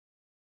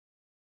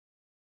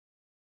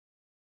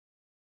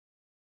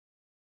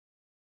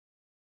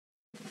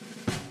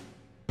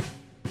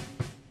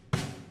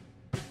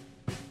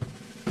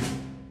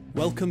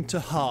Welcome to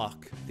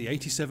Hark, the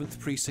 87th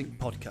Precinct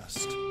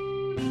podcast.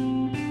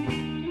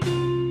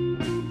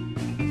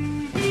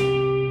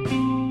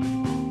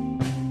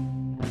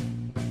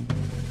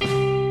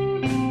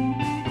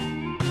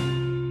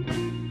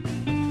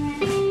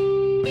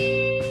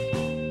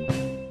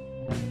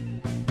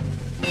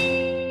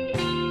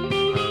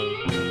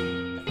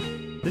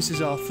 This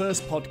is our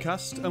first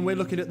podcast, and we're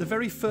looking at the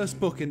very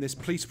first book in this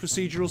police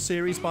procedural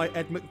series by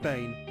Ed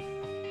McBain.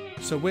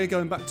 So we're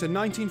going back to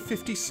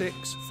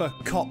 1956 for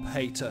Cop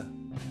Hater.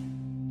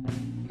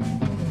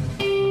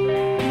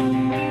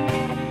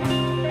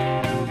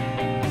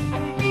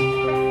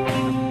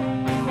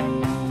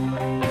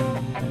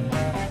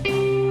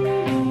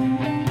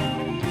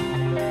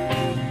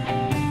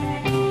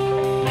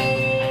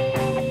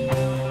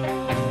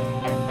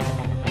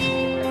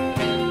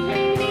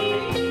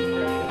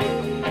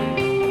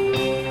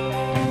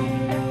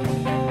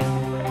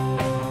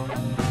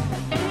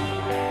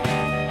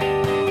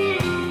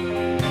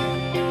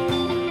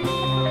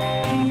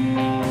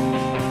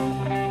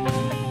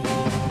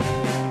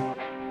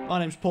 My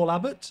name's Paul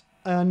Abbott,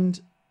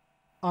 and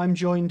I'm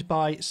joined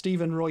by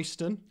Stephen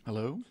Royston.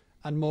 Hello.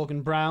 And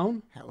Morgan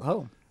Brown.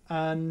 Hello.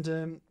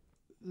 And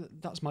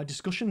that's my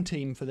discussion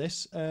team for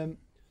this.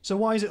 So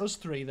why is it us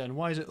three then?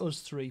 Why is it us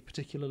three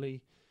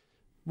particularly?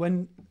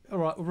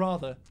 Or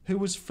rather, who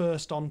was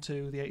first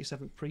onto the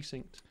 87th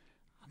Precinct?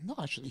 I'm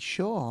not actually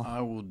sure.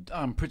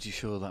 I'm pretty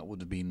sure that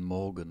would have been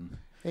Morgan.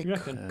 It You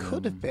reckon?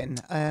 could have been.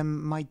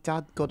 My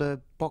dad got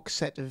a box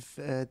set of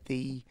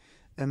the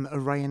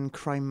Orion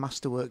Crime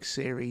Masterworks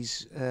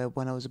series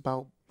when I was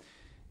about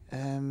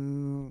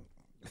 13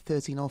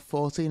 or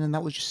 14, and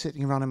that was just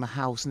sitting around in my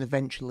house, and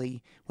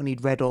eventually when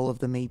he'd read all of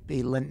them he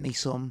lent me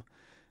some,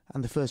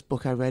 and the first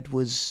book I read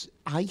was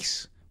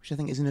Ice, which I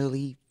think is an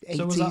early 80s.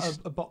 So was that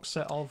a box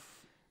set of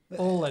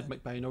all Ed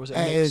McBain, or was it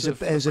a it mix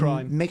was of a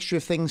crime? mixture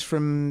of things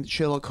from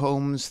Sherlock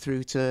Holmes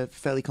through to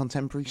fairly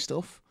contemporary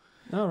stuff.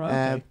 Oh,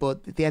 right, okay.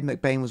 But the Ed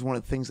McBain was one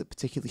of the things that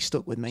particularly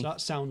stuck with me. So that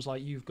sounds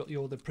like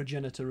you're the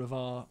progenitor of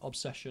our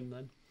obsession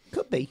then.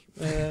 Could be.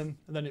 And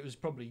then it was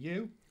probably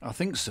you. I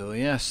think so,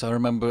 yes. I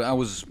remember I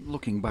was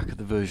looking back at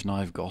the version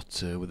I've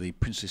got with the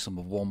princely sum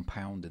of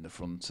 £1 in the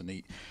front, and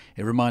it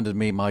reminded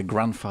me my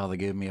grandfather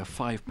gave me a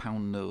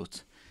 £5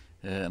 note,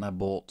 and I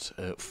bought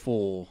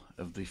 4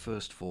 of the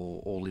first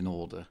 4 all in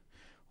order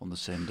on the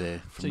same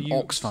day from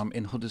Oxfam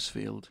in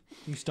Huddersfield.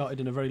 You started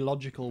in a very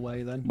logical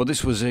way then. But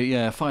this was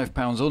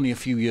 £5 only a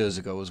few years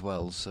ago as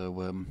well.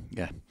 So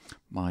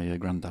my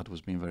granddad was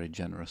being very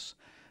generous.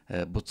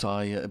 But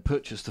I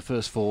purchased the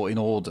first 4 in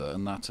order,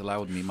 and that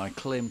allowed me. My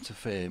claim to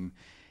fame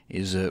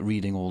is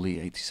reading all the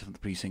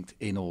 87th Precinct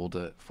in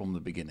order from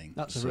the beginning.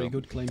 That's a very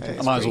good claim to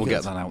I might as well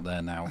get that out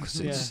there now, because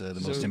it's the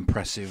most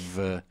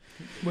impressive.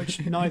 Which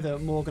neither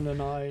Morgan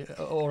and I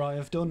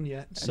have done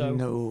yet. So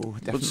no,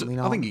 definitely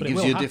not. I think it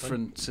gives you a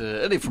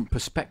different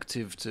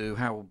perspective to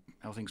how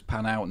things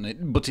pan out,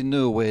 but in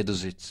no way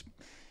does it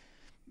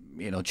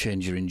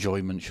change your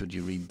enjoyment should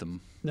you read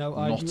them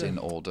not in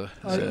order.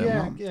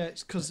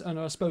 It's because, and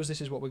I suppose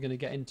this is what we're going to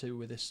get into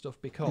with this stuff,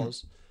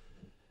 because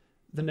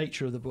the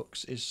nature of the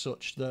books is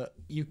such that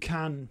you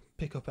can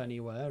pick up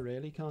anywhere,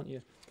 really, can't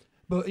you?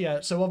 But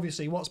yeah, so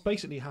obviously what's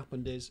basically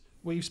happened is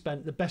we've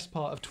spent the best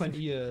part of 20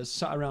 years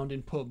sat around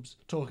in pubs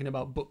talking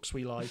about books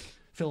we like,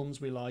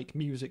 films we like,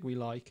 music we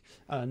like,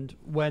 and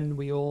when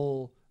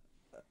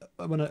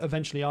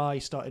eventually I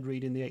started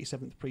reading the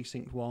 87th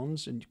Precinct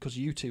ones, and because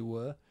you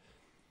two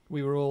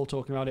we were all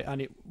talking about it,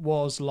 and it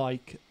was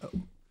like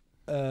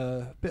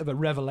a bit of a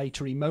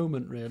revelatory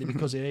moment, really,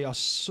 because they are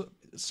so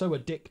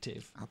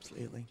addictive.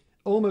 Absolutely.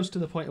 Almost to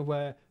the point of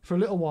where, for a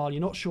little while,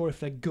 you're not sure if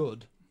they're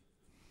good.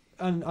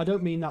 And I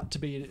don't mean that to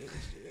be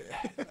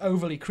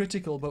overly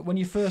critical, but when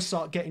you first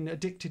start getting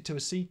addicted to a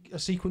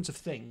sequence of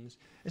things,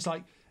 it's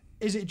like,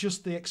 is it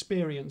just the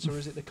experience or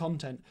is it the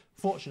content?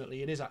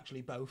 Fortunately, it is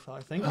actually both,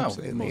 I think.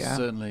 Absolutely,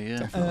 certainly,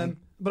 yeah.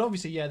 But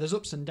obviously, there's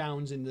ups and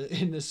downs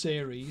in the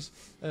series.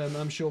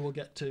 I'm sure we'll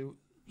get to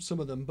some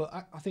of them, but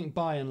I think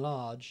by and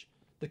large,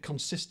 the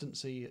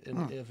consistency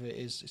of it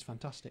is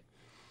fantastic.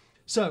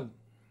 So,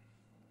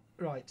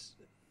 right,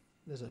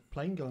 there's a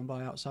plane going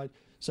by outside.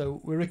 So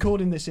we're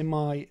recording this in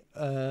my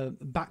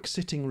back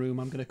sitting room,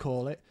 I'm going to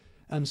call it.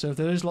 And so if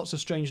there is lots of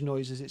strange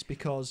noises, it's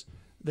because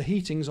the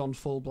heating's on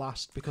full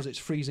blast because it's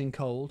freezing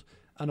cold,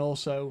 and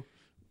also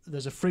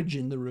there's a fridge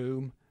in the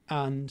room,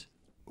 and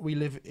we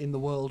live in the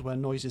world where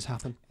noises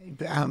happen.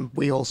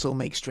 We also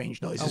make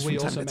strange noises from time to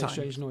time. We also make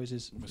strange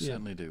noises. We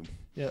certainly do.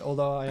 Yeah,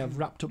 although I have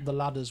wrapped up the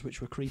ladders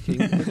which were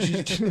creaking.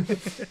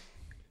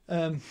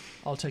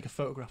 I'll take a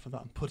photograph of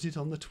that and put it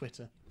on the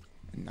Twitter.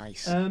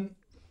 Nice.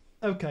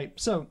 Okay,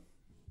 so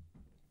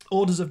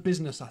orders of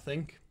business, I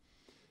think.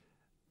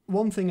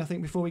 One thing I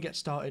think before we get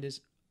started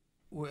is,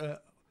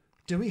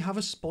 do we have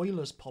a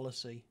spoilers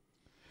policy?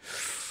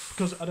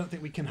 Because I don't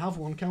think we can have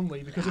one, can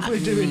we? Because if we're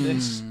doing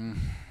this,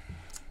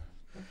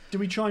 do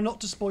we try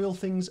not to spoil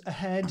things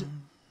ahead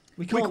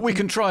We can't. We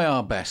can try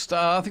our best.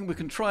 I think we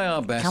can try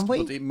our best, Can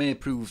we? but it may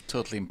prove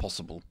totally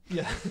impossible.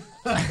 Yeah.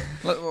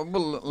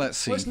 Let's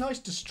see. Well, it's nice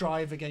to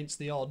strive against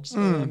the odds. It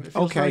feels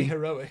okay. very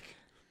heroic.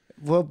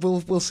 Well,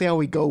 we'll see how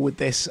we go with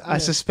this. I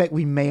suspect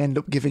we may end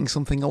up giving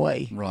something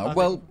away.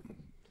 Right.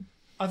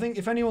 I think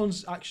if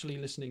anyone's actually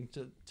listening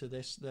to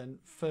this, then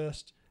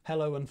first,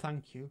 hello and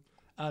thank you,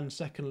 and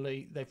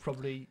secondly, they've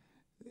probably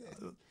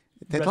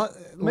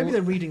maybe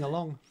they're reading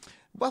along.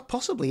 Well,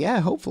 possibly, yeah.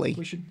 Hopefully,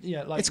 We should,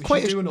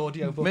 quite do an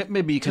audio book.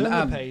 Maybe you can Turn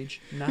add the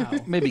page now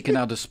Maybe you can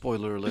add a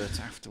spoiler alert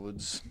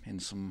afterwards in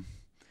some.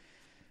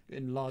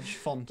 in large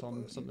font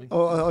on something.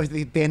 or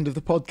the end of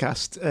the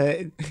podcast.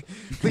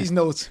 Please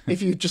note,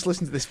 if you just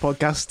listen to this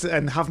podcast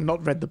and have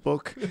not read the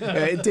book,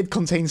 it did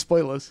contain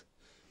spoilers.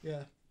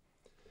 Yeah.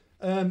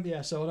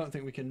 So I don't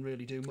think we can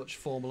really do much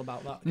formal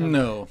about that. can we?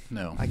 No.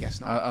 I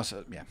guess not. I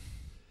said, yeah.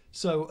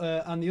 So,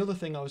 and the other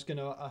thing I was going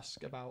to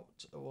ask about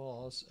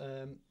was,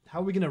 how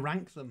are we going to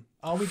rank them?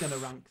 Are we going to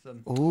rank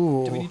them?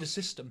 Ooh. Do we need a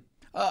system?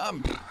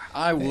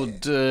 I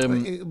would.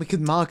 We could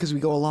mark as we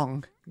go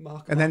along,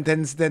 Mark and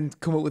then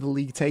come up with a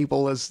league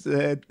table as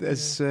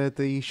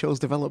the shows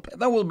develop.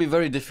 That will be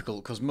very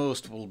difficult because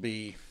most will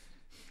be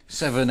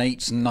 7,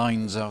 8s,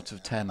 9s out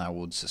of 10. I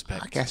would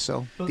suspect. I guess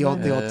so. But The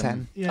odd then-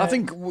 10. Yeah. I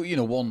think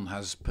one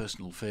has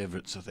personal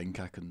favourites. I think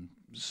I can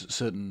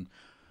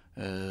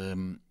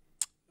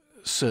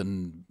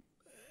certain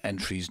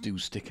entries do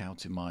stick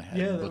out in my head.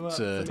 Yeah, but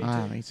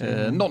for me too. Me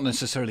too. not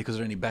necessarily because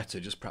they're any better.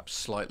 Just perhaps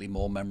slightly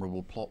more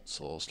memorable plots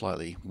or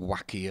slightly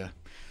wackier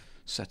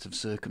set of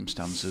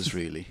circumstances.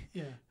 Really.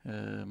 Yeah.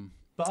 Um,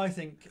 But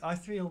I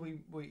feel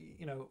we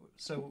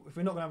so if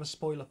we're not going to have a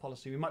spoiler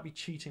policy, we might be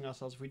cheating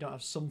ourselves if we don't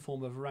have some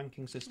form of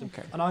ranking system.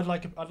 Okay. And I'd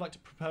like to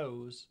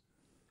propose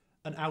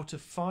an out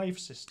of 5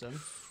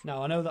 system.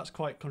 Now I know that's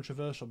quite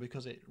controversial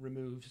because it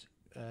removes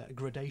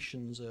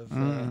gradations of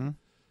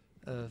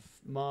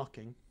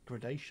marking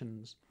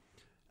gradations.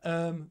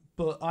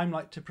 But I'm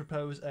like to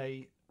propose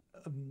a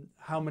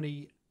how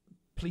many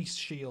police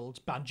shields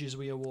badges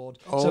we award.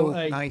 So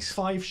a nice.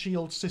 5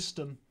 shield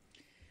system.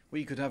 well,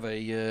 you could have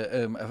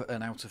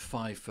an out of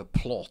 5 for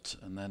plot,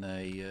 and then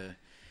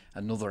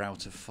another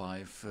out of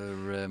 5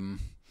 for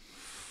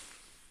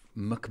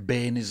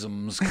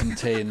McBainisms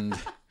contained.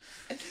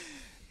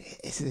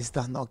 Is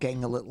that not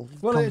getting a little?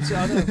 Well, it's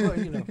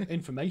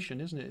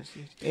information, isn't it?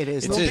 It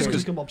is. It Not is, people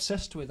 'cause- become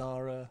obsessed with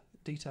our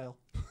detail.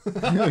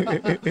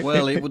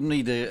 Well, it would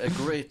need a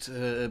great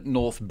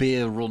North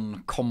Beer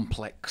Run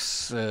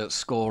complex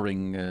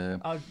scoring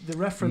The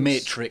reference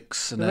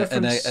matrix and the a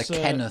reference,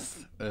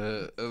 Kenneth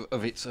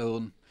of its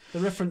own. The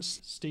reference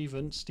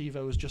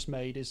Steve-O has just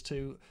made is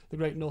to the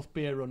Great North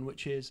Beer Run,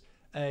 which is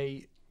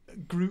a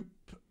group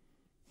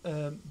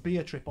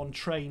beer trip on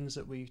trains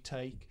that we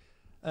take.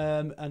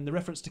 And the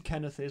reference to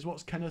Kenneth is,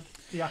 what's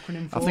Kenneth the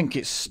acronym for? I think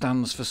it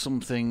stands for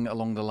something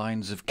along the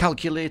lines of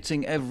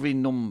calculating every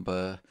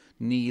number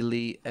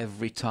nearly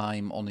every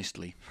time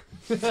honestly.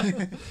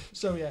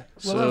 So yeah,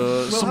 So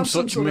we'll some have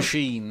such sort of-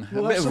 machine,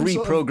 we'll a have bit of some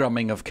sort of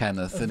reprogramming of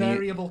Kenneth, a and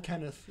variable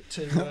Kenneth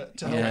to help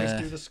Yeah.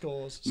 us do the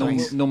scores.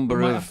 number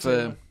we might have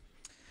to,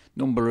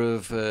 number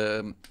of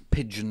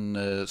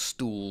pigeon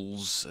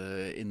stools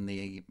in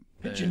the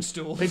pigeon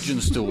stool. pigeon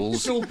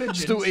stools. Stool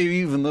pigeons.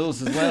 Even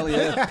those as well,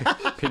 yeah.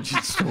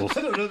 Pigeon stools.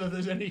 I don't know that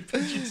there's any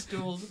pigeon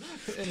stools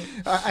in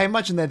it. I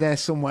imagine they're there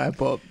somewhere,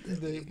 but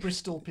The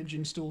Bristol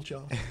pigeon stool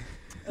chart.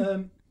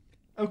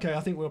 Okay, I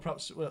think we'll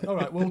perhaps. All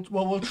right,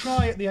 we'll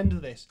try at the end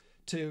of this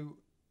to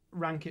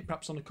rank it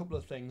perhaps on a couple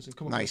of things and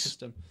come up with a Nice.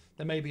 system.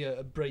 There may be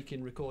a break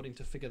in recording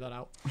to figure that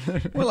out.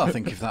 Well, I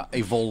think if that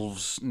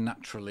evolves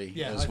naturally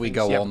Yeah, as I we think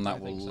go so. on, I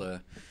that think will so.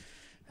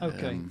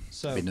 Okay,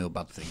 so be no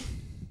bad thing.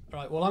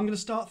 right, well, I'm going to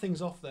start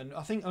things off then.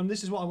 I think, and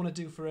this is what I want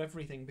to do for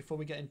everything before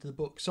we get into the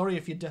book. Sorry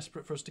if you're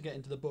desperate for us to get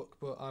into the book,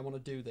 but I want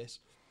to do this.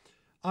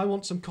 I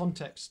want some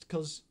context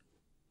because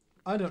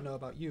I don't know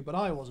about you, but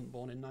I wasn't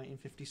born in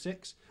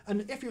 1956,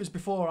 and if it was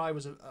before I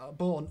was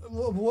born,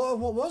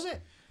 what was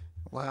it?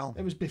 well,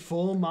 It was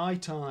before my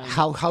time.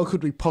 how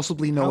could we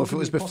possibly know How if it could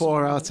was we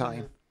before our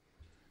possibly-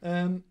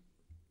 time?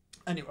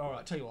 Anyway, all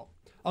right. Tell you what,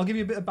 I'll give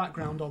you a bit of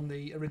background on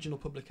the original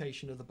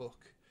publication of the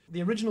book.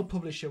 The original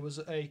publisher was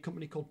a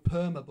company called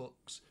Perma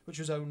Books, which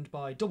was owned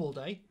by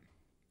Doubleday,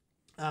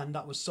 and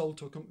that was sold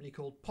to a company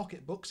called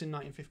Pocket Books in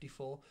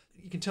 1954.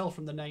 You can tell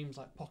from the names,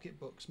 like Pocket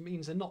Books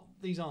means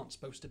these aren't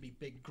supposed to be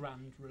big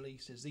grand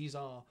releases. These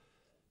are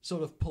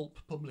sort of pulp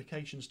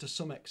publications to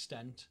some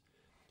extent.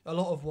 A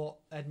lot of what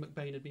Ed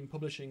McBain had been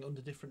publishing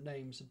under different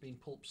names had been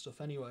pulp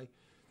stuff anyway.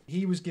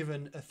 He was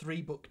given a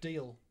 3-book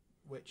deal,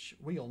 which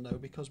we all know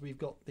because we've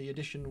got the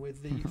edition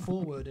with the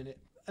foreword in it.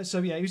 So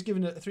yeah, he was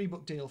given a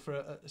 3-book deal for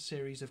a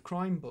series of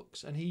crime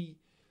books, and he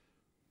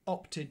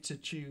opted to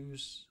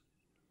choose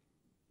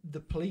the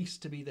police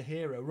to be the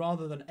hero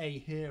rather than a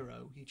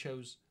hero. He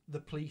chose the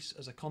police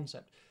as a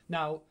concept.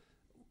 Now,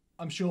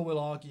 I'm sure we'll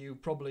argue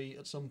probably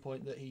at some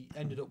point that he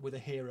ended up with a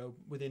hero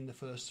within the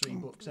first 3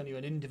 books anyway,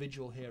 an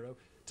individual hero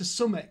to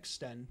some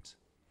extent,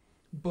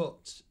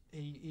 but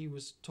he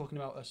was talking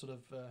about a sort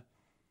of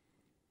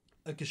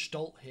a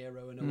Gestalt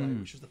hero in a way,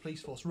 which was the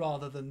police force,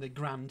 rather than the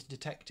grand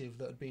detective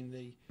that had been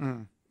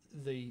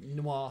the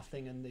noir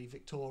thing and the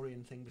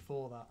Victorian thing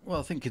before that. Well,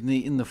 I think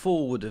in the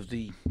foreword of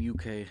the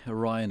UK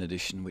Orion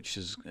edition, which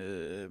is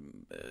a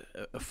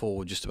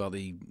foreword just about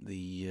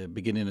the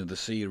beginning of the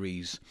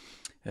series,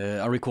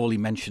 I recall he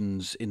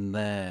mentions in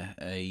there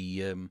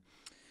a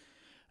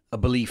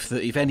belief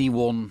that if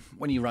anyone,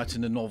 when you're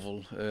writing a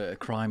novel, a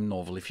crime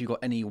novel, if you've got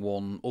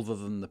anyone other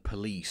than the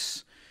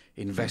police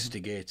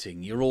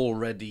investigating, you're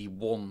already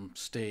one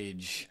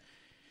stage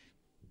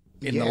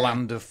in the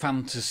land of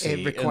fantasy.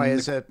 It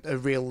requires a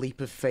real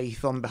leap of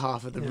faith on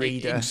behalf of the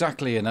reader.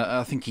 Exactly, and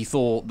I think he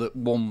thought that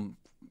one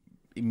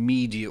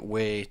immediate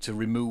way to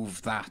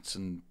remove that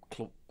and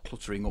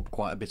cluttering up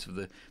quite a bit of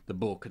the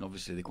book, and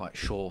obviously they're quite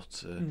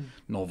short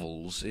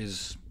novels,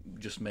 is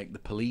just make the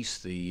police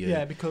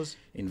the because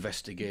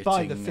investigating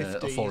by the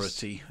 50s,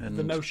 authority. And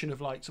the notion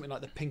of like something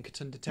like the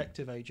Pinkerton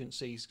detective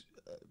agencies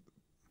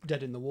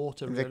dead in the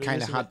water. They really,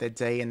 kind of had their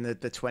day in the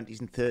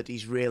 20s and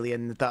 30s, really,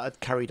 and that had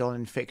carried on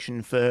in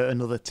fiction for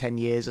another 10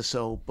 years or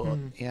so. But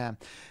yeah,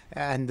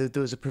 and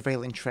there was a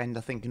prevailing trend,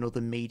 I think, in other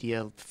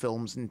media,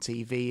 films and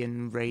TV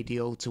and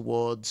radio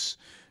towards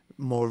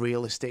more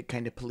realistic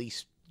kind of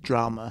police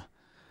drama.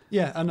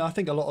 Yeah, and I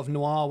think a lot of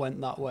noir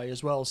went that way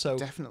as well. So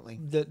definitely,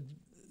 the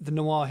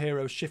noir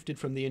heroes shifted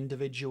from the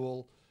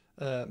individual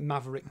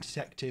maverick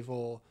detective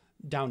or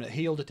down at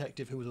heel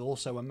detective who was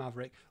also a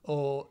maverick,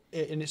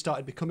 and it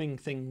started becoming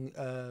things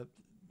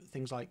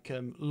like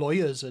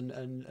lawyers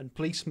and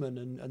policemen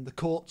and the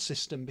court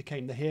system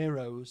became the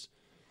heroes,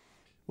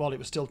 while it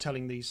was still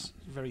telling these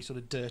very sort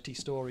of dirty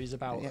stories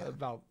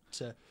about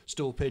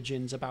stool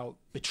pigeons, about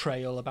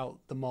betrayal, about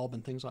the mob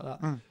and things like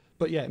that.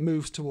 But yeah, it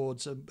moves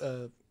towards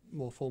a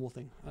more formal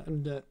thing.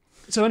 And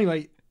so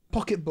anyway,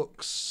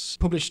 pocketbooks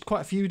published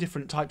quite a few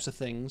different types of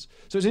things.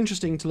 So it's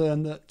interesting to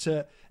learn that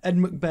Ed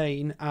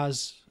McBain,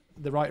 as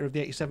the writer of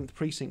the 87th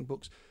Precinct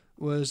books,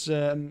 was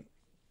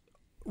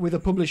with a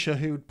publisher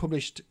who'd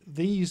published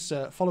these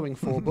following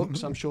 4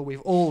 books. I'm sure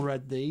we've all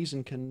read these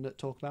and can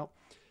talk about.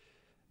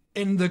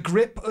 In the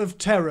Grip of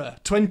Terror,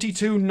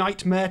 22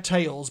 Nightmare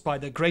Tales by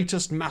the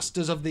Greatest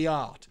Masters of the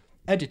Art.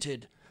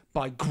 Edited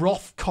by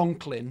Groff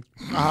Conklin.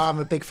 I'm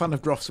a big fan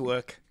of Groff's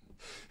work.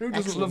 Who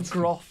doesn't love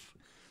Groff?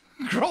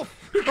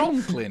 Groff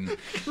Conklin.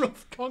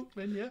 Groff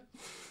Conklin, yeah.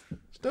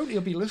 Don't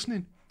he'll be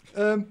listening.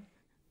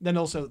 Then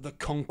also The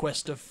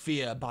Conquest of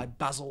Fear by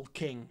Basil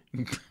King.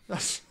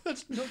 That's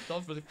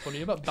not really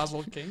funny about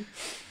Basil King.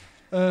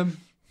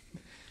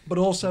 But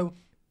also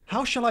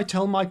How Shall I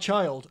Tell My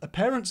Child? A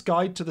Parent's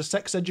Guide to the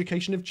Sex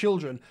Education of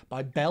Children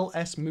by Belle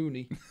S.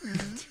 Mooney.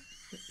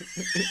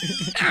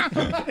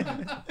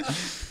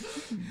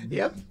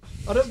 Yep.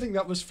 I don't think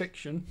that was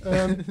fiction.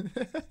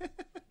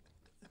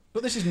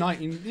 But this is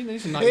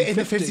 1950s. In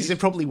the 50s it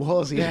probably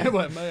was, yeah.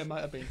 Well, it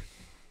might have been.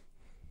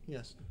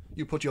 Yes.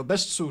 You put your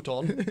best suit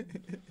on,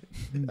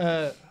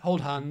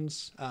 hold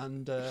hands,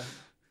 and...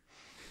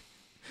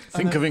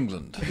 think of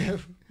England.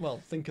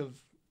 Well, think of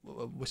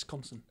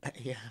Wisconsin.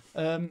 Yeah.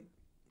 I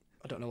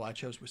don't know why I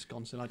chose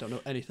Wisconsin. I don't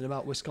know anything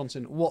about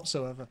Wisconsin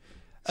whatsoever.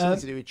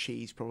 Something to do with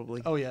cheese,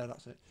 probably. Oh, yeah,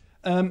 that's it.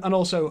 And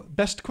also,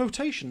 Best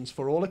Quotations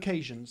for All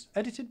Occasions,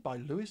 edited by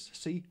Lewis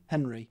C.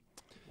 Henry.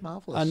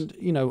 Marvellous. And,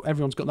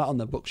 everyone's got that on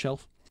their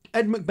bookshelf.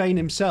 Ed McBain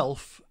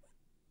himself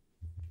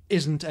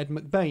isn't Ed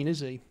McBain,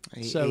 is he?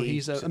 So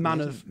he's a man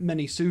of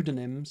many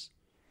pseudonyms.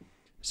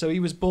 So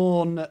he was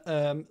born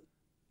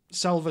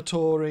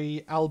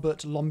Salvatore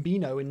Albert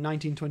Lombino in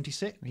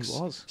 1926. He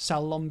was.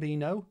 Sal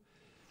Lombino.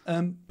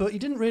 But he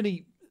didn't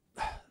really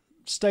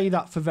stay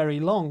that for very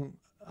long.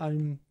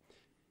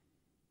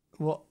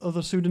 What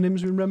other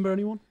pseudonyms? Remember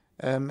anyone?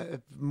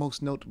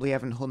 Most notably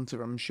Evan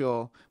Hunter, I'm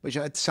sure, which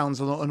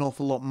sounds an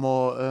awful lot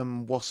more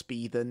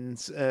waspy than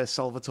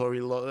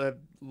Salvatore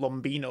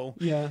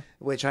Lombino,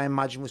 which I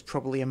imagine was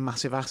probably a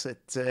massive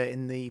asset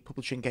in the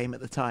publishing game at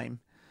the time.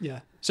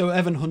 Yeah. So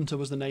Evan Hunter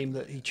was the name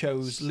that he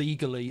chose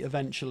legally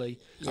eventually,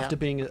 after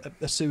being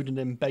a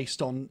pseudonym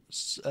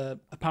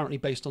apparently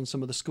based on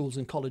some of the schools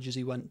and colleges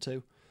he went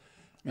to.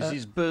 Is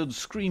his Bird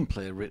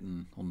screenplay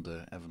written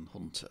under Evan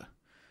Hunter?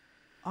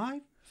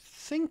 I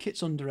think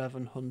it's under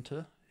Evan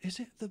Hunter. Is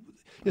it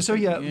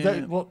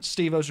what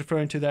Steve was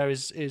referring to there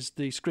is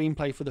the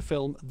screenplay for the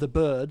film The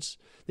Birds,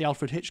 the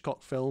Alfred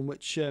Hitchcock film,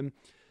 which Ed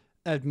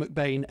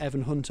McBain,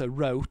 Evan Hunter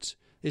wrote.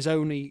 His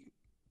only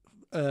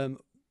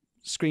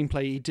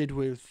screenplay he did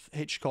with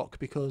Hitchcock,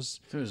 because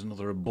there was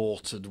another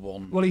aborted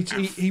one. Well,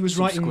 he was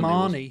writing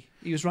Marnie.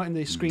 He was writing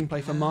the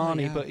screenplay for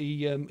Marnie, but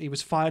he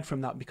was fired from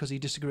that because he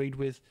disagreed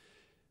with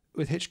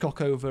Hitchcock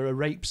over a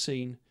rape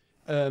scene.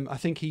 I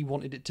think he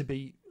wanted it to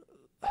be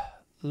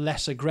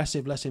less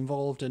aggressive, less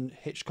involved, and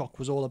Hitchcock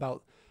was all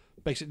about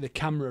basically the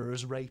camera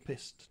as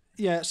rapist.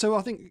 Yeah, so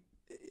I think,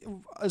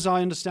 as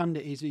I understand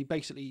it, he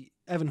basically,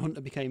 Evan Hunter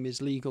became his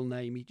legal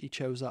name. He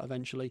chose that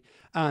eventually,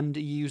 and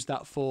he used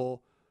that for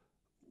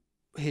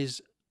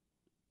his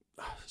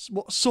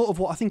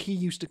what I think he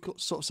used to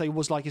sort of say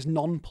was like his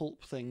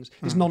non-pulp things,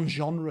 his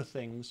non-genre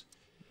things.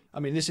 I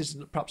mean, this is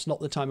perhaps not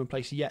the time and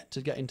place yet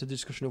to get into the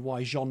discussion of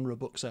why genre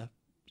books are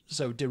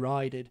so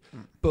derided,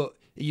 but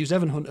he used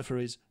Evan Hunter for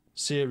his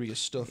serious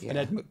stuff, and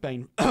Ed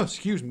McBain,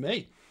 excuse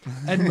me,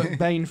 Ed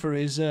McBain for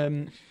his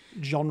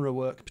genre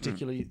work,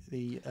 particularly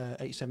the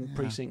 87th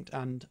Precinct,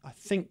 and I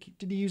think,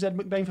 did he use Ed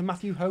McBain for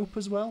Matthew Hope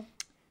as well?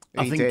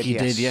 I think he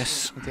did,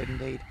 yes. He did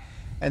indeed.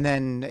 And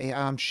then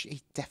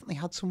he definitely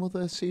had some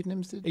other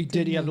pseudonyms. He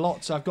did. He had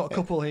lots. I've got a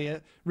couple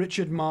here.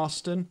 Richard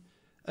Marston.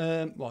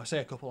 Well, I say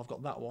a couple. I've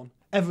got that one.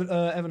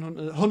 Evan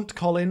Hunter, Hunt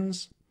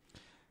Collins.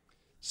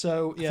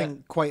 So yeah, I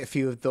think quite a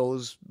few of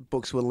those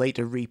books were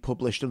later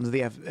republished under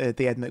the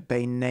Ed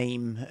McBain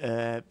name.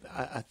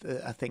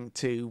 I think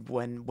too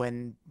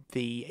when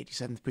the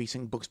 87th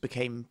Precinct books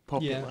became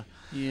popular.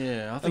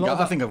 Yeah. I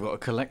think I've got a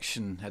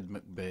collection, Ed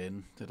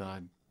McBain, that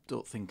I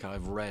don't think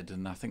I've read,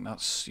 and I think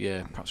that's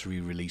perhaps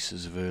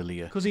re-releases of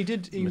earlier. Because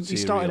he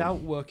started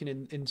out working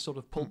in sort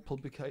of pulp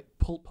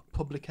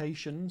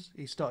publications.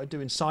 He started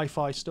doing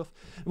sci-fi stuff.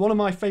 And one of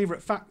my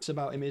favourite facts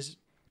about him is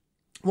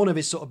one of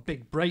his sort of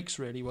big breaks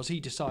really was he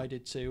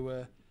decided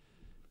to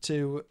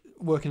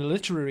work in a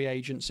literary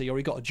agency, or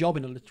he got a job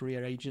in a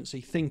literary agency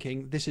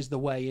thinking this is the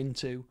way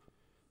into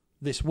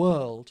this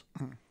world.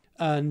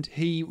 And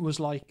he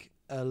was like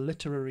a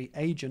literary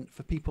agent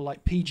for people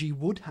like P.G.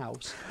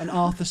 Wodehouse and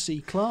Arthur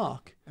C.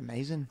 Clarke.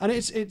 Amazing. And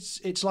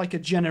it's like a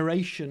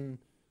generation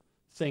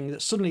thing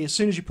that suddenly, as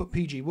soon as you put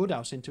P.G.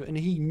 Wodehouse into it, and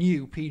he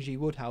knew P.G.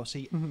 Wodehouse,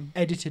 he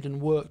edited and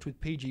worked with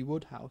P.G.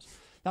 Wodehouse.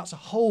 That's a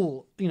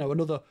whole,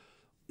 another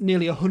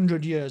nearly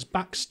 100 years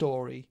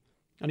backstory.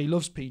 And he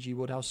loves P.G.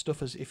 Wodehouse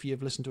stuff, as if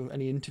you've listened to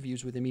any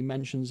interviews with him, he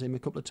mentions him a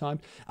couple of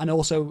times. And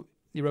also,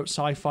 he wrote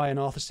sci-fi, and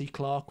Arthur C.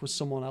 Clarke was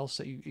someone else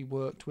that he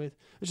worked with.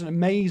 It's an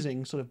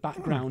amazing sort of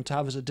background to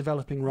have as a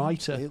developing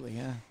writer. Absolutely,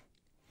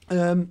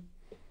 yeah.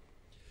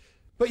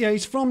 But yeah,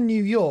 he's from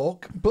New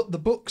York, but the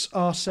books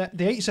are set,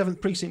 the 87th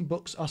Precinct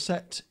books are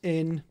set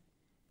in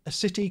a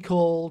city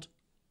called...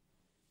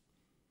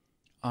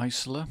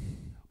 Isola?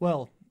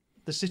 Well,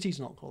 the city's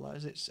not called that,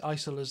 is it? It's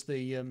Isola's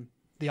the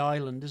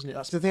island, isn't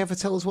it? Did they ever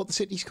tell us what the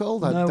city's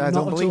called? No, I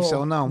don't believe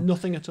so, no.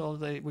 Nothing at all.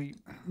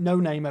 No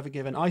name ever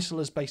given.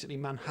 Isola's basically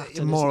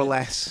Manhattan, more or isn't it?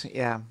 less,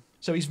 yeah.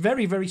 So he's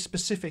very, very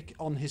specific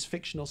on his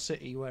fictional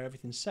city where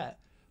everything's set,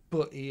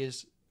 but he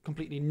is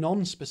completely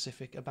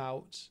non-specific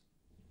about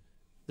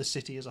the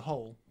city as a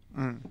whole,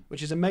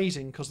 which is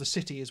amazing because the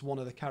city is one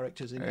of the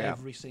characters in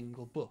every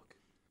single book.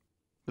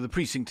 But the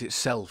precinct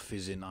itself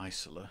is in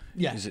Isola,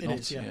 Yeah, is it it not?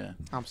 is, yeah.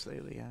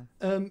 Absolutely,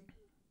 yeah.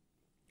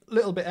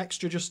 Little bit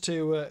extra just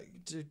to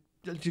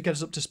get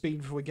us up to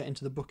speed before we get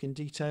into the book in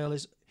detail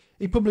is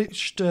he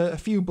published a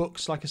few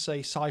books, like I say,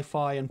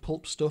 sci-fi and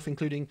pulp stuff,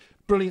 including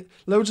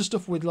loads of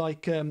stuff with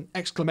like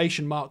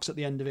exclamation marks at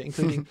the end of it,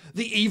 including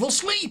The Evil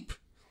Sleep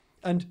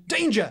and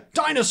Danger,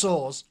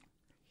 Dinosaurs.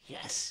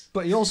 Yes.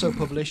 But he also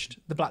published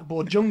The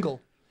Blackboard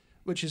Jungle,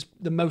 which is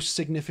the most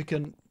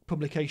significant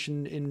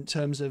publication in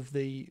terms of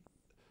the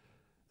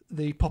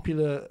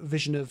popular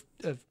vision of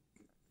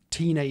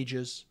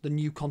teenagers, the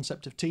new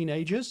concept of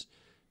teenagers,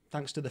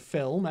 thanks to the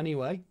film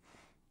anyway,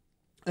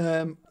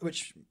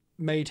 which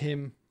made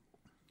him,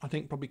 I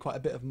think, probably quite a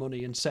bit of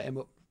money and set him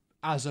up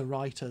as a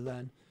writer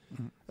then.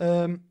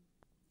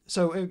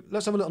 So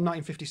let's have a little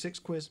 1956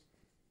 quiz.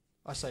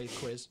 I say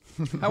quiz.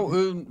 How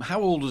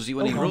old was he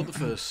when he wrote the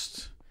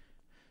first?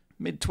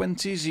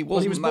 Mid-20s? He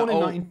wasn't he was that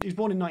old? He was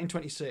born in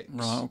 1926.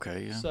 Right,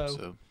 okay, yeah.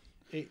 So.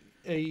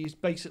 He's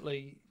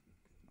basically...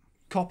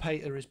 Cop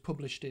Hater is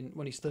published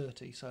when he's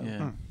 30,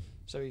 so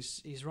so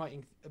he's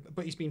writing,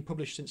 but he's been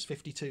published since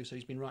 52, so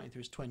he's been writing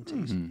through his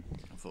 20s.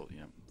 I thought,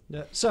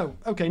 yeah. So,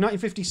 okay,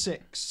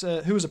 1956.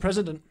 Who was the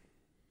president?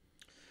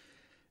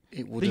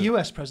 The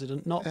US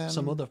president, not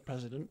some other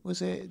president.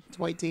 Was it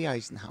Dwight D.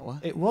 Eisenhower?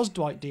 It was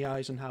Dwight D.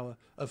 Eisenhower,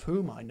 of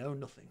whom I know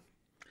nothing.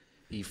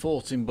 He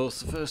fought in both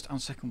the First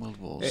and Second World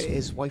Wars.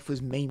 His wife was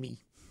Mamie.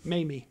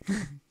 Mamie.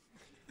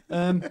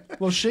 Well,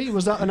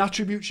 was that an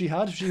attribute she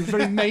had? She was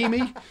very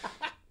Mamie.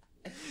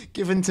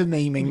 Given to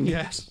maiming.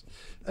 Yes.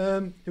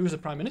 Who was the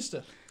Prime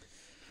Minister?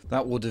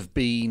 That would have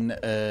been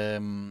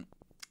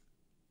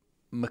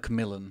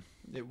Macmillan.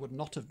 It would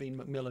not have been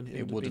Macmillan.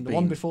 It would have been the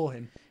one before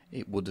him.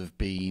 It would have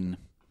been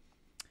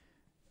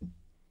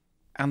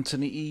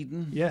Anthony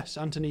Eden. Yes,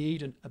 Anthony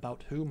Eden,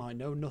 about whom I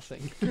know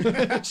nothing.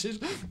 This is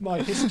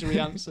my history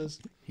answers.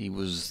 He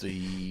was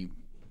the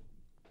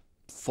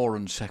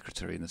Foreign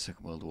Secretary in the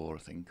Second World War, I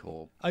think.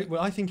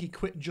 I think he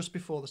quit just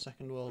before the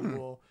Second World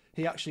War.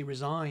 He actually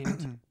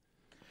resigned.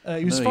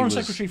 He was Foreign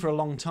Secretary for a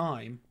long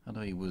time. I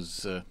know he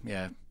was,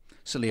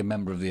 certainly a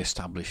member of the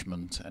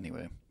establishment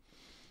anyway.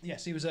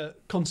 Yes, he was a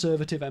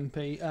Conservative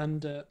MP,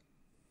 and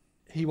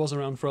he was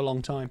around for a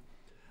long time.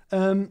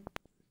 Who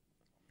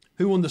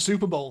won the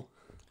Super Bowl?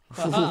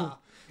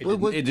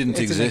 It didn't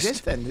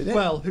exist then, did it?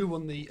 Well, who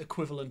won the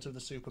equivalent of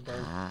the Super Bowl?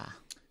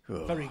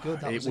 Very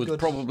good. It would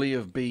probably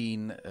have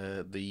been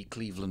the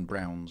Cleveland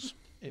Browns.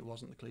 It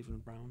wasn't the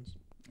Cleveland Browns.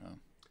 Oh.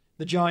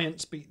 The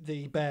Giants beat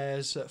the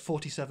Bears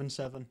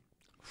 47-7.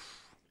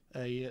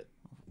 The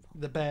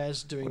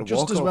Bears doing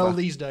just as well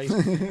these days.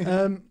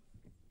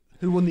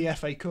 Who won the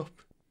FA Cup?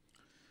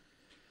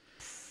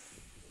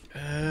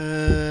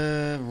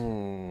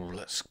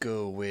 Let's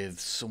go with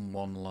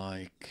someone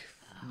like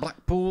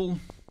Blackpool.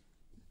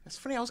 That's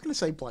funny. I was going to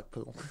say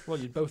Blackpool. Well,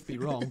 you'd both be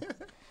wrong.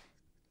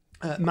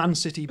 Man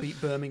City beat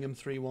Birmingham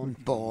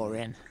 3-1.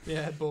 Boring.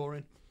 Yeah,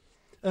 boring.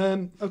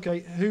 Okay,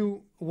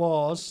 who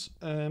was...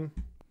 I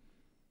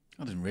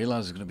didn't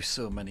realise there were going to be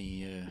so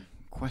many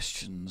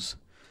questions.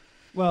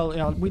 Well,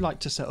 yeah, we like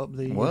to set up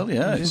the... Well,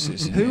 yeah.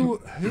 Who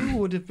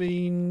would have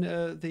been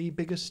the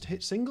biggest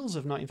hit singles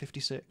of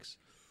 1956?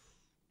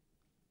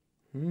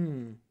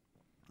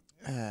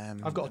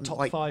 I've got a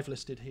top 5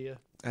 listed here.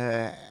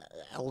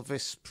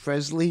 Elvis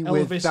Presley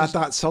with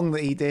that song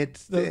that he did.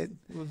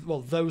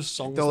 Those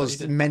songs.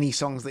 Those many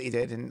songs that he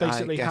did. And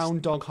basically,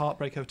 Hound Dog,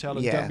 Heartbreak Hotel,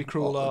 and Don't Be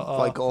Cruel are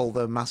like all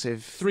the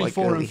massive 3,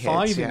 4, and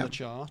 5 hits, in the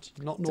chart.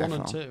 Not 1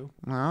 and 2.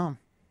 Oh.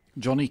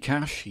 Johnny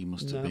Cash, he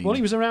must have been. Well,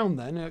 he was around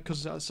then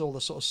because that's all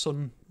the sort of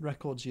Sun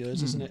Records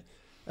years, isn't it?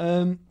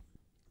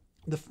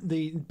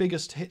 The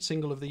biggest hit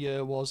single of the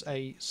year was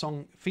a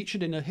song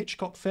featured in a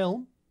Hitchcock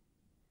film.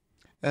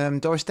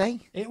 Doris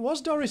Day? It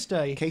was Doris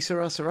Day. Que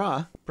sera,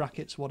 sera.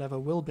 Brackets, whatever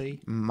will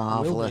be.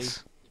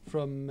 Marvellous.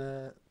 From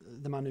The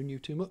Man Who Knew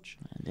Too Much.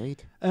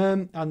 Indeed.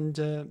 And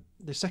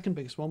the second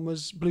biggest one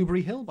was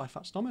Blueberry Hill by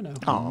Fats Domino.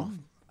 Oh,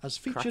 as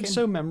featured cracking.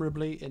 so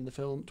memorably in the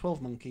film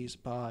 12 Monkeys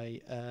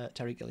by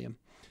Terry Gilliam.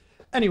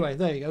 Anyway,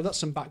 there you go. That's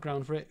some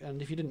background for it.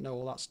 And if you didn't know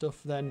all that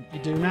stuff, then you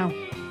do now.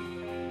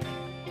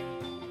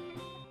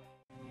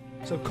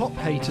 So Cop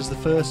Hate is the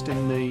first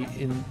in the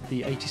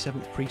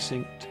 87th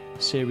Precinct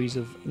series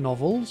of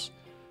novels,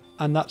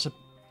 and that's a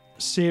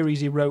series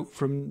he wrote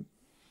for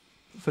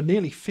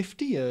nearly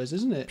 50 years,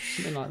 isn't it?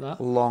 Something like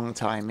that. Long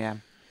time, yeah.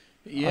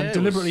 I'm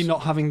deliberately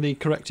not having the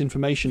correct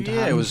information to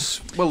hand. It was...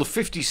 Well, the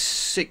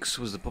 56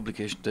 was the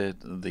publication date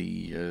of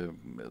the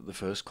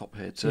first Cop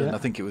Hate, and I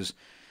think it was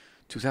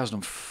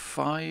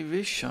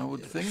 2005-ish, I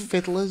would think.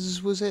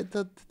 Fiddlers, was it?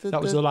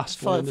 That was the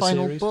last one in the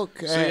final series.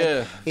 book.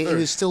 So, it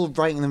was still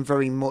writing them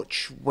very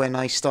much when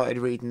I started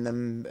reading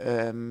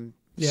them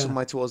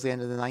somewhere towards the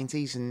end of the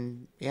 90s,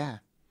 and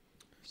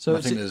So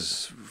I think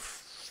there's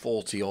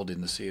 40 odd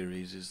in the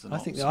series. Is there? I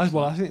think they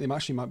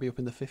actually might be up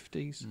in the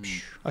 50s.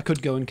 I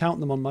could go and count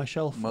them on my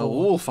shelf. Well,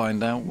 we'll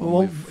find out.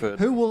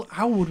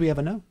 How would we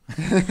ever know?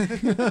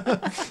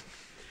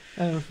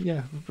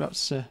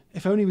 Perhaps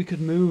if only we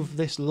could move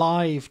this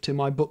live to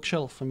my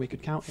bookshelf and we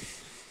could count it.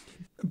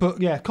 But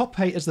yeah, Cop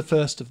Hate is the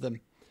first of them.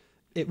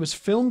 It was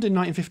filmed in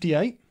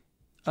 1958,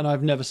 and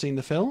I've never seen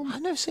the film.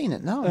 I've never seen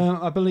it, no.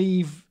 I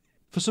believe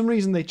for some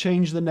reason they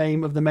changed the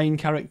name of the main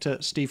character,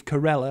 Steve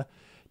Carella,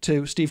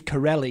 to Steve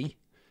Carelli,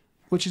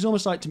 which is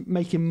almost like to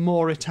make him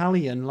more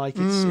Italian, like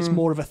it's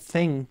more of a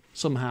thing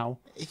somehow.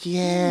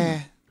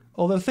 Yeah.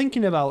 Although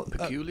thinking about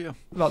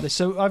this,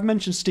 so I've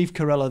mentioned Steve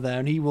Carella there,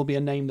 and he will be a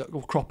name that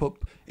will crop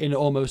up in he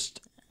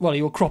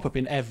will crop up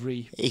in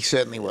he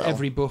certainly will.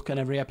 every book and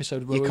every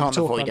episode. You can't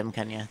avoid him,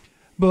 can you?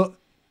 But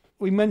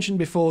we mentioned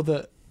before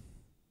that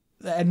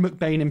Ed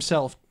McBain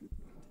himself,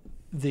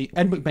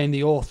 Ed McBain,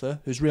 the author,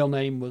 whose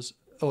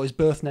his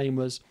birth name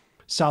was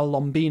Sal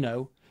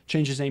Lombino,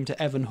 changed his name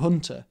to Evan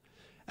Hunter.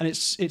 And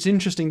it's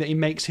interesting that he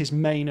makes his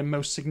main and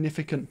most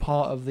significant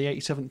part of the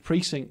 87th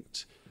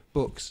Precinct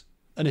books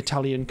an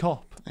Italian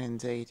cop.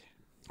 Indeed.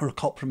 Or a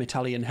cop from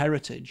Italian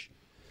heritage.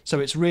 So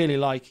it's really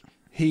like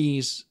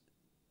he's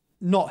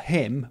not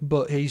him,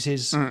 but he's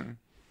his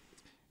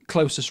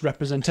closest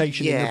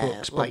representation in the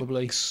books,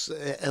 probably.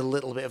 Like a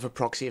little bit of a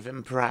proxy of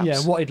him, perhaps. Yeah,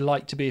 what he'd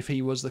like to be if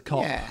he was the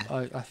cop,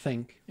 I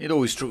think. It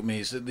always struck me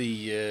is that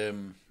the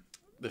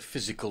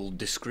physical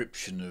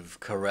description of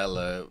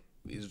Carella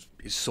is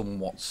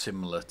somewhat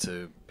similar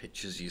to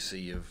pictures you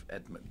see of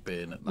Ed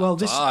McBain at that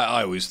time.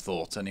 I always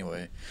thought,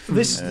 anyway.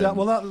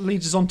 That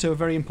leads us on to a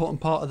very important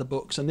part of the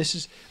books, and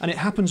it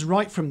happens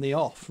right from the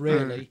off,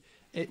 really,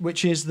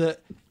 which is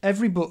that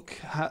every book...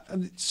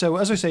 so,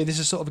 as I say, this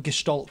is sort of a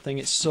gestalt thing.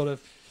 It's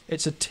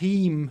a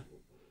team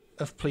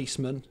of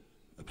policemen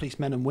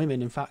and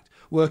women, in fact,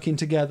 working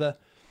together.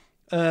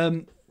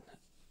 But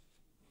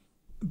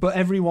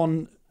every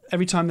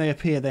time they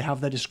appear, they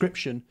have their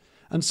description.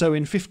 And so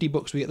in 50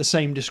 books, we get the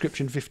same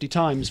description 50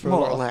 times. For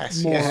more or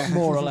less.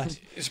 More or less.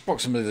 It's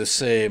approximately the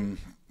same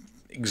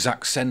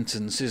exact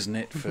sentence, isn't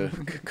it, for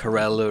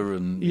Carella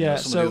and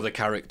some of the other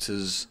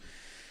characters.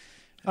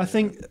 I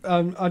think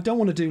I don't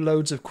want to do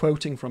loads of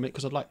quoting from it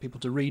because I'd like people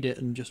to read it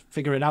and just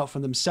figure it out for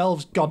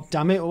themselves. God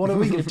damn it, what are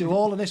we going to do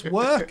all of this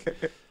work?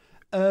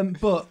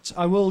 But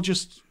I will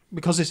just,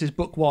 because this is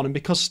book one and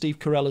because Steve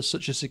Carell is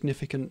such a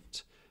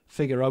significant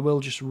figure, I will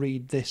just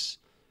read this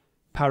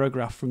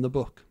paragraph from the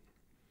book.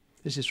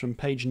 This is from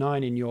page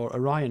 9 in your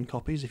Orion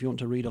copies, if you want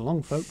to read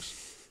along,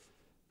 folks.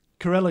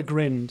 Carella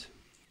grinned.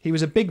 He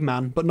was a big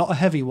man, but not a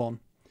heavy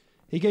one.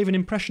 He gave an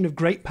impression of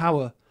great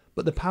power,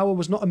 but the power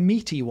was not a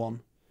meaty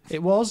one.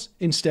 It was,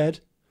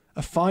 instead,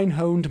 a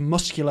fine-honed,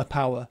 muscular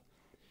power.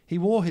 He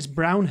wore his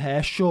brown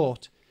hair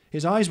short.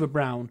 His eyes were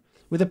brown,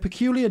 with a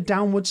peculiar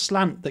downward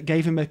slant that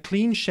gave him a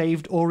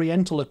clean-shaved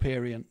Oriental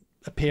appearance.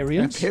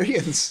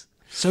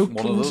 So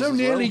One of those so as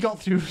nearly well.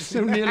 got through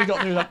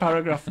that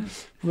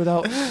paragraph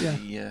without.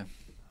 Yeah.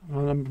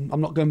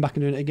 I'm not going back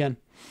and doing it again.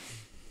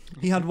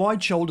 He had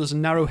wide shoulders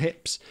and narrow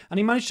hips, and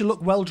he managed to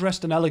look well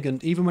dressed and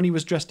elegant, even when he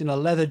was dressed in a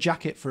leather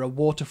jacket for a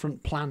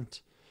waterfront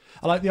plant.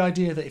 I like the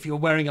idea that if you were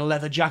wearing a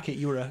leather jacket,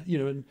 you were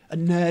a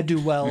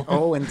ne'er-do-well.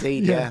 Oh,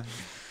 indeed, yeah.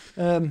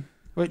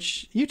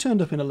 Which you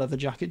turned up in a leather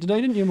jacket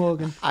today, didn't you,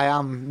 Morgan? I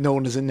am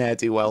known as a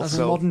ne'er-do-well. As a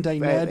so modern-day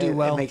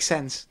ne'er-do-well. It makes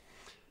sense.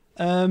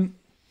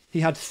 He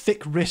had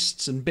thick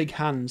wrists and big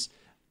hands,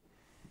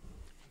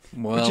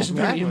 Well, which is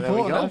really yeah, well, there we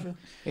important.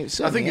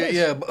 go. I think,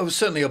 it was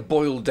certainly a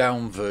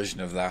boiled-down version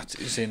of that.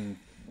 It's in.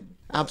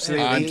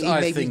 Absolutely.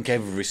 I think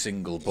every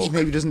single He book.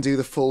 maybe doesn't do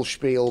the full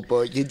spiel,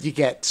 but you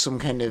get some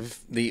kind of...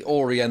 The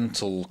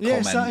Oriental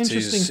it's that comment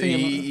interesting is thing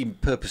about- he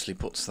purposely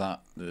puts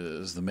that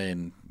as the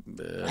main.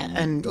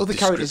 And other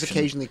characters description.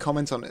 occasionally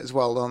comment on it as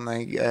well, don't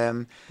they?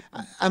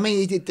 I mean,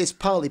 he did this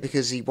partly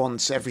because he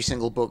wants every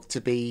single book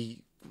to be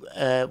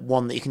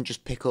one that you can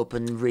just pick up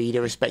and read,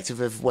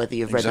 irrespective of whether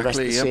you've read the rest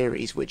of the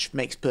series, which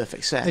makes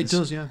perfect sense. It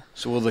does, yeah.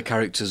 So other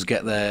characters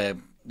get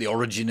the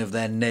origin of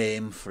their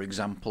name, for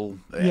example,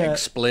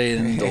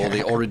 explained, or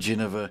the origin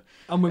of a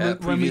And when we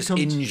previous come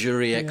to-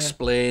 injury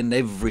explained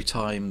every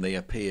time they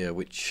appear,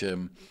 which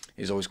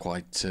is always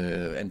quite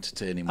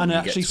entertaining. When And you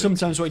actually, get to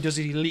sometimes what he does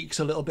is he leaks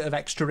a little bit of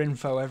extra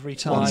info every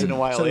time. Once in a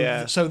while, so,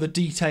 yeah. So the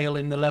detail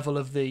in the level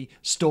of the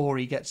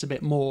story gets a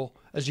bit more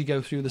as you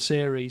go through the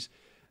series.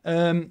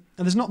 And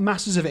there's not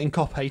masses of it in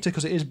Cop Hater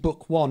because it is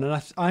book one.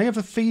 And I have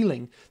a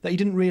feeling that he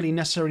didn't really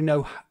necessarily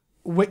know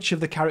which of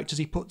the characters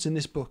he puts in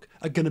this book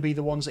are going to be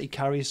the ones that he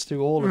carries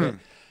through all of it.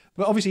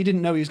 But obviously he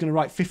didn't know he was going to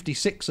write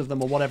 56 of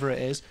them or whatever it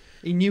is.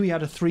 He knew he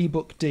had a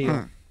 3-book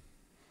deal.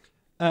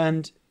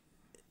 And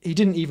he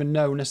didn't even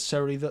know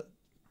necessarily that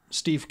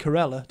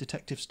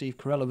Detective Steve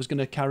Carella, was going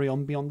to carry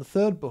on beyond the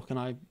 3rd book. And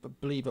I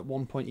believe at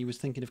one point he was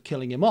thinking of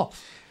killing him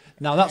off.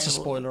 Now, that's a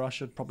spoiler I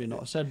should probably not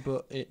have said,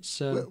 but it's...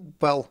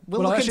 Well,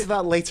 we'll look into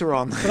that later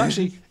on. But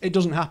actually, it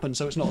doesn't happen,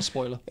 so it's not a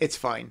spoiler. It's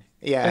fine.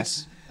 Yeah.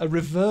 It's a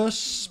reverse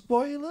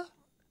spoiler?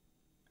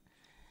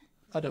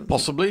 I don't know.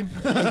 possibly.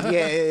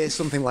 Yeah, it's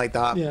something like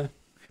that. Yeah.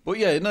 But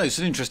yeah, no, it's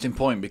an interesting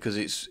point because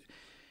it's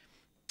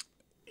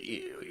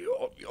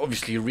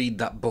obviously you read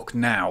that book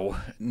now,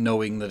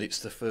 knowing that it's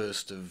the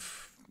first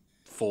of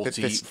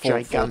 40, This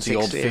 40 gigantic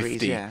odd series,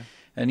 50. yeah.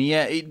 And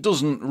yeah, it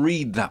doesn't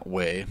read that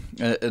way.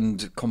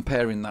 And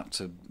comparing that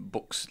to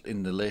books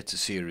in the later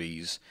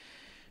series,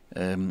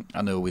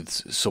 I know with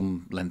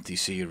some lengthy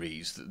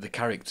series, the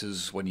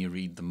characters, when you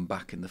read them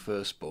back in the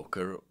first book,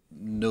 are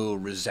no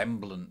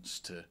resemblance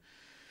to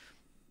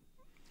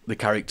the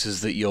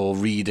characters that you're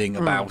reading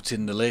about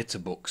in the later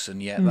books,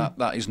 and yet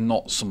that is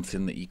not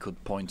something that you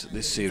could point at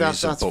this series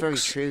That's of books. very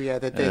true, yeah.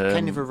 They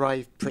kind of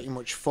arrive pretty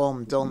much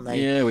formed, don't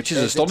they? Yeah, which is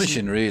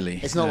astonishing, really.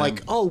 It's not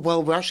like, oh,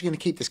 well, we're actually going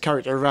to keep this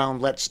character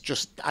around, let's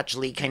just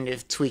actually kind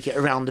of tweak it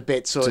around a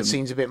bit so it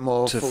seems a bit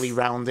more fully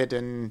rounded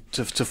and...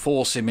 To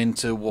force him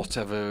into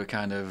whatever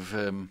kind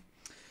of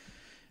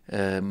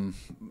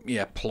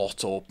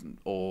plot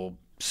or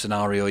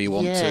scenario you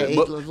want to.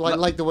 But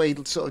like the way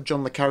sort of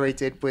John le Carré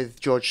did with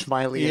George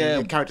Smiley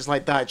and characters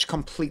like that, just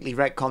completely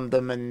retconned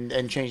them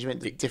and changed them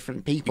into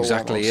different people.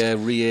 Exactly, almost. yeah,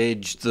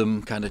 re-aged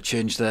them, kind of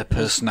changed their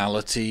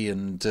personality,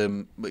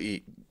 and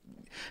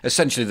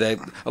essentially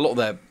a lot of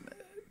their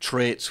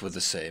traits were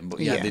the same, but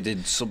they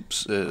did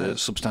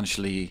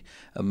substantially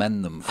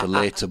amend them for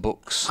later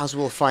books. As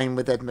we'll find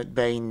with Ed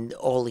McBain,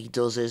 all he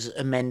does is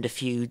amend a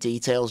few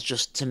details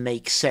just to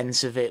make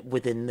sense of it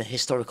within the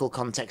historical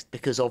context,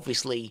 because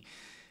obviously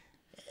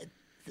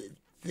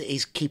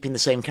he's keeping the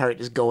same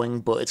characters going,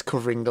 but it's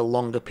covering a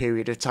longer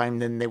period of time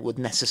than they would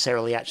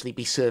necessarily actually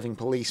be serving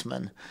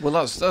policemen. Well,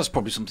 that's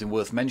probably something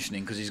worth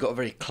mentioning, because he's got a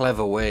very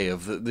clever way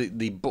of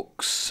the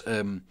books,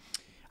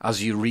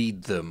 as you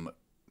read them,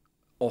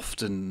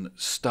 often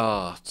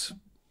start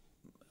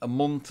a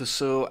month or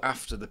so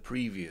after the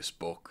previous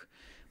book,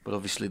 but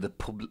obviously the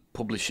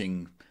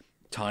publishing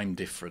time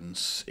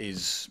difference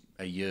is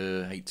a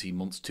year, 18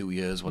 months, 2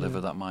 years,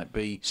 whatever that might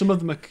be. Some of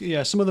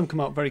them come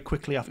out very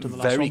quickly after the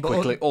last one. Very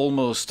quickly,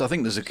 almost. I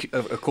think there's a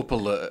couple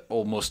that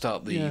almost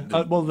start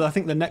well, I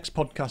think the next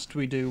podcast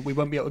we do, we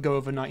won't be able to go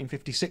over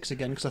 1956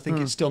 again, because I think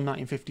it's still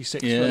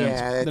 1956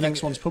 when the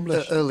next one's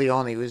published. Early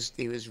on, he was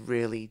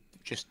really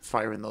just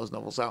firing those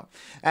novels out,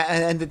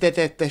 and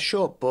they're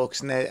short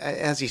books, and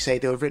as you say,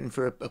 they were written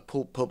for a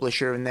pulp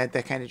publisher, and they're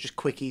kind of just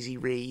quick, easy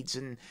reads.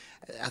 And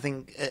I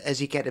think as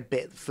you get a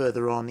bit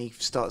further on, he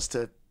starts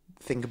to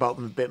think about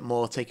them a bit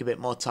more, take a bit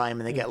more time,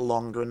 and they get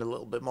longer and a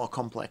little bit more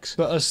complex.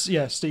 But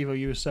Steve,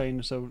 you were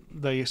saying, so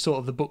they sort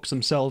of the books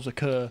themselves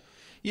occur.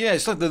 Yeah,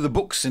 it's like the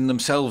books in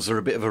themselves are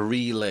a bit of a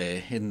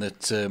relay in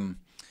that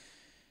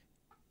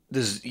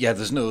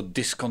there's no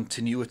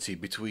discontinuity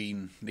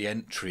between the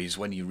entries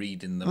when you're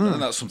reading them,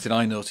 and that's something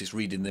I noticed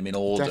reading them in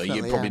order. Definitely,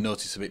 you probably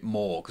notice a bit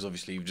more because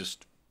obviously you've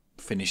just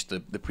finished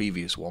the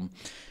previous one,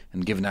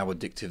 and given how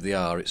addictive they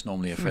are, it's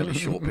normally a fairly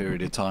short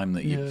period of time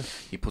that you're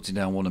putting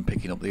down one and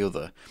picking up the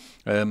other.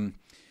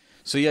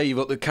 So you've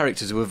got the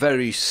characters who are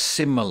very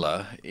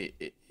similar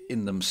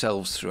in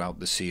themselves throughout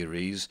the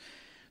series.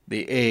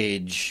 The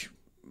age,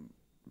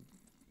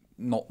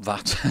 not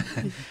that.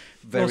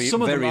 Very,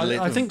 some of very them,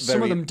 little. I think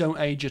some of them don't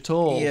age at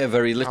all. Yeah,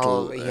 very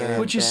little.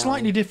 Which is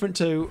slightly different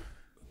to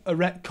a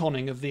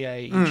retconning of the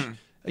age.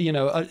 You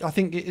know, I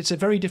think it's a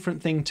very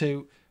different thing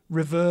to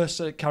reverse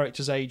a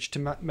character's age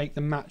to make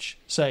them match,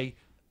 say,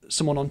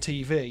 someone on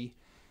TV.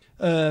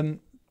 Like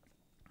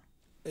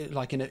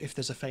if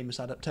there's a famous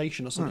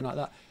adaptation or something like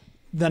that,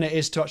 than it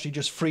is to actually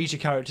just freeze your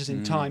characters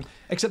in time.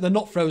 Except they're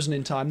not frozen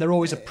in time; they're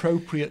always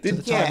appropriate to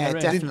the time they're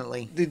in.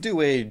 Definitely. They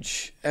do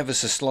age ever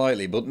so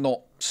slightly, but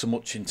not so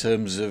much in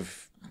terms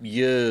of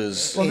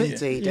years. Well,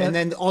 indeed, and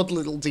then odd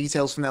little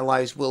details from their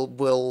lives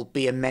will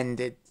be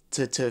amended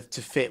to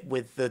fit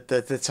with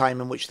the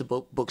time in which the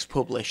book's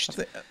published.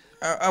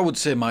 I would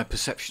say my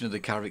perception of the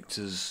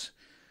characters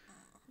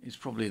is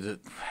probably that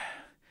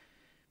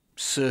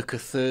circa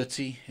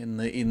 30 in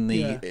the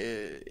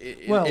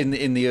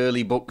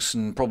early books,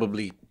 and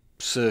probably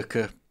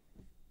circa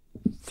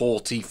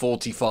 40,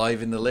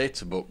 45 in the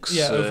later books.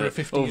 Yeah, over a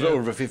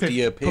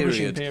 50-year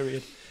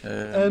period.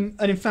 And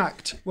in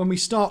fact, when we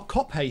start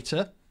Cop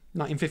Hater,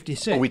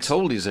 1956... Are we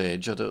told his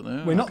age? I don't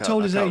know. We're not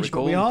told his age,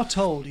 but we are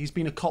told he's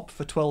been a cop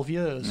for 12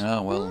 years.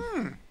 Oh, well...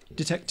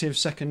 Detective,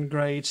 second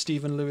grade,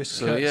 Stephen Lewis.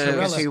 So,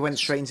 yeah, he went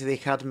straight into the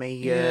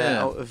academy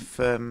out of.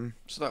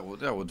 So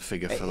that would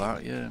figure for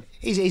that. Yeah,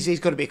 he's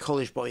got to be a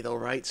college boy though,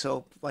 right?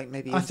 So like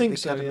maybe I think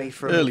the academy so,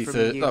 from early from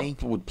 30s. uni.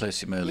 That would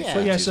place him early. Yeah.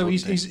 30s, So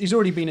wouldn't he's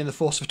already been in the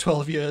force for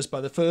 12 years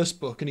by the first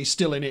book, and he's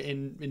still in it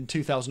in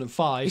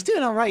 2005. He's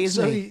doing all right,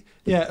 isn't he?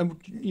 Again,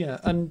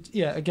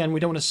 we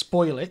don't want to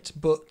spoil it,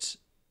 but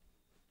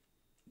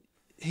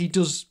he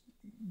does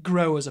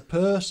grow as a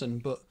person,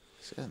 but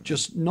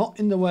just not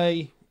in the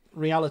way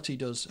reality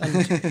does.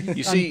 And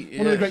You see,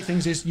 one of the great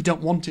things is you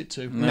don't want it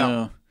to.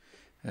 No.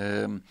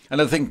 And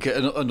I think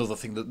another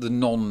thing that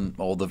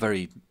the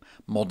very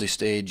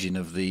modest aging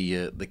of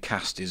the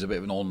cast is a bit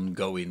of an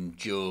ongoing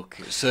joke.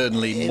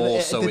 Certainly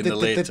more so in the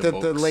later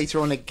books. The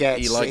later on it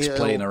gets, he likes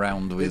playing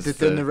around with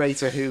the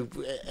narrator, who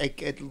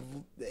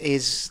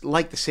is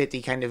like the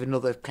city, kind of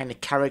another kind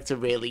of character.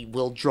 Really,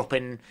 will drop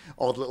in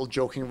odd little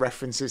joking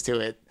references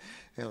to it.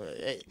 You know,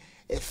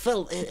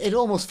 it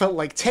almost felt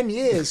like 10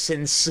 years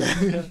since.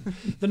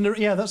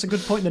 That's a good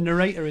point. The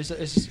narrator is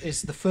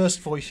the first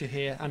voice you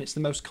hear, and it's the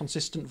most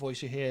consistent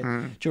voice you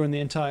hear during the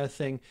entire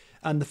thing.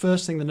 And the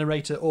first thing the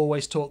narrator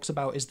always talks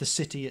about is the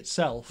city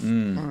itself,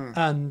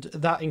 and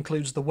that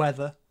includes the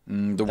weather.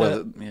 The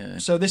weather, yeah.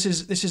 So this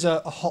is a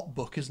hot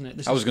book, isn't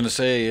it? I was going to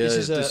say,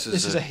 this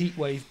is a heat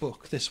wave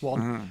book. This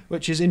one,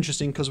 which is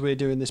interesting because we're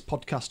doing this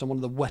podcast on one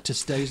of the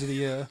wettest days of the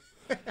year.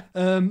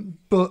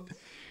 But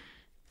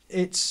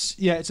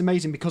it's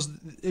amazing because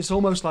it's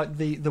almost like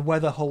the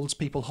weather holds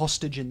people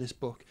hostage in this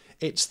book.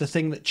 It's the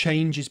thing that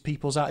changes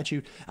people's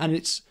attitude, and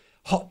it's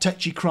hot,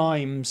 tetchy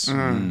crimes,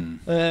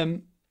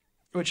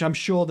 which I'm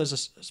sure there's a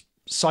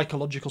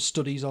psychological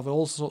studies of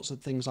all sorts of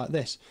things like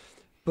this.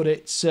 But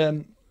it's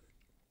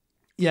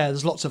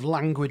there's lots of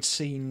languid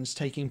scenes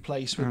taking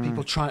place with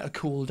people trying to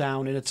cool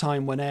down in a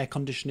time when air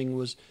conditioning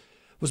was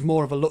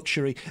more of a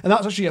luxury. And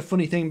that's actually a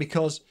funny thing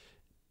because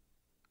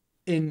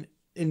in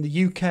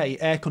the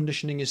UK, air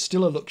conditioning is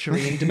still a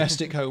luxury in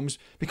domestic homes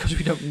because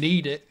we don't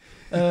need it.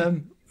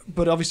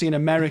 But obviously in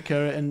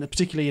America, and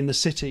particularly in the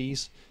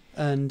cities,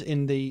 and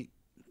in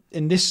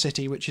this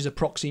city, which is a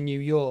proxy New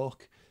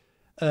York,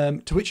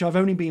 to which I've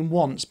only been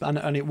once,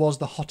 and it was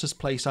the hottest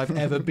place I've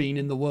ever been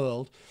in the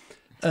world.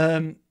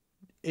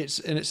 It's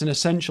an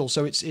essential,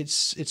 so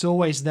it's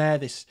always there.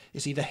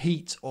 It's either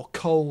heat or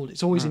cold.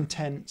 It's always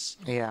intense.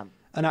 Yeah.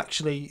 And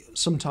actually,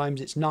 sometimes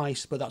it's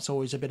nice, but that's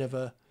always a bit of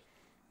a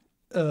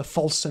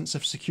false sense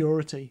of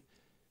security.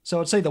 So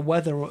I'd say the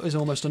weather is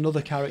almost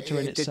another character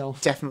in itself.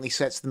 It definitely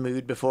sets the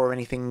mood before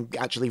anything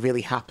actually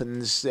really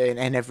happens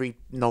in every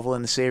novel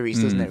in the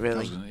series, doesn't it?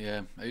 Really?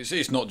 Yeah,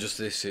 it's not just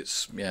this.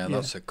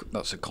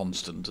 That's a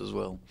constant as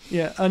well.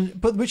 Yeah,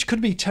 but which could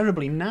be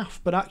terribly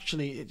naff, but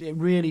actually it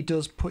really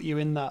does put you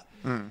in that.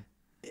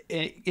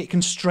 It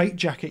can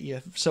straitjacket you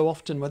so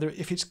often, whether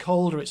if it's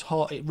cold or it's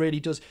hot. It really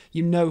does.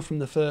 You know from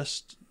the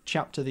first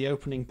chapter, the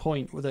opening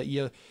point, that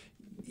you're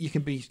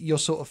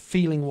sort of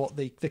feeling what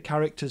the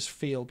characters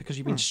feel because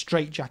you've been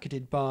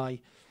straitjacketed by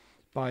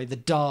the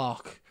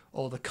dark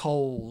or the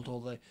cold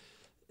or the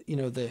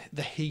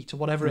heat or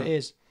whatever it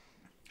is.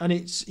 And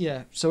it's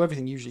so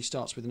everything usually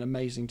starts with an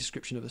amazing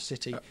description of a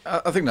city.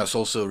 I think that's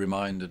also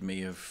reminded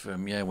me of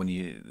when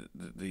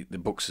the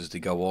books as they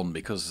go on,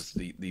 because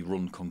they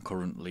run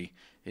concurrently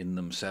in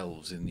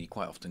themselves, and you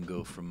quite often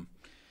go from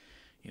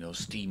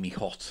steamy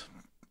hot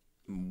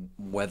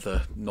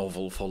weather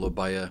novel followed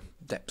by a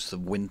depths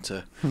of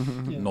winter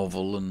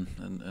novel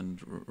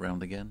and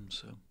round again.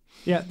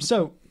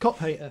 So Cop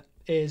Hater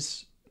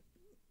is,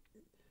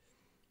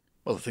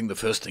 well, I think the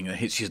first thing that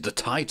hits you is the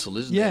title,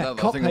 isn't it?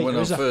 Cop Hater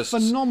is a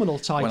phenomenal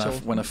title.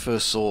 When I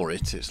first saw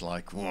it, it's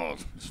like, whoa,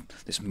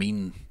 this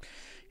mean,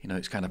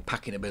 it's kind of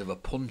packing a bit of a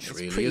punch, it's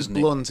really, pretty isn't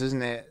blunt,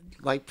 isn't it?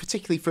 Like,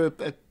 particularly for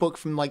a book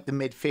from like the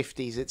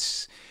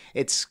mid-50s,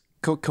 it's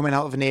coming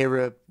out of an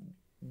era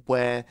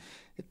where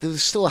there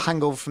was still a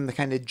hangover from the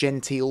kind of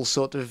genteel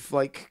sort of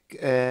like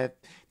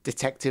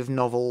detective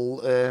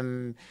novel.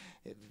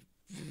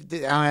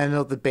 I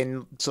know there've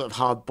been sort of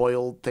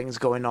hard-boiled things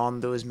going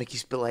on. There was Mickey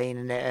Spillane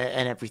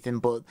and everything,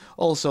 but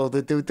also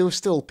there were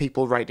still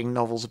people writing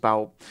novels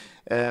about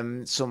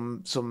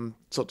some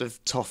sort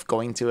of tough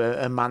going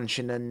to a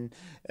mansion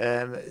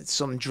and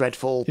some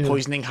dreadful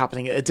poisoning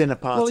happening at a dinner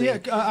party. Well,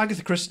 yeah,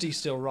 Agatha Christie's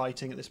still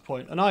writing at this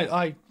point, and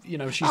I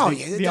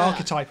she's the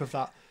archetype of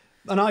that.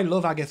 And I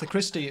love Agatha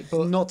Christie,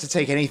 but not to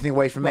take anything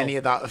away from any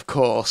of that, of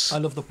course. I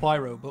love the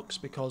Poirot books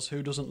because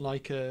who doesn't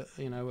like a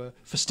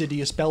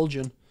fastidious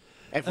Belgian?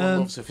 Everyone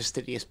loves a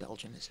fastidious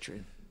Belgian. It's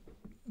true.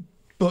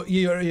 But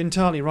you're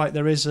entirely right.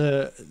 There's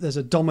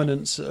a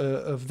dominance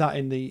of that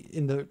in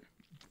the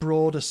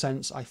broader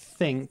sense. I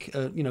think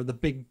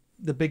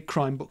the big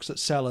crime books that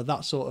sell are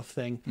that sort of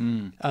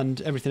thing,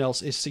 and everything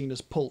else is seen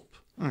as pulp.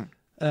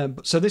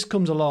 So this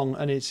comes along,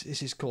 and this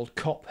is called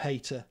Cop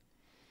Hater,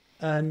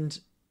 and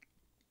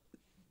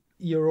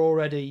you're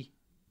already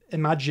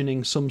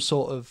imagining some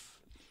sort of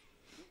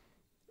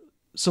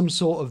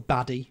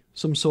baddie,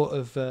 some sort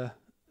of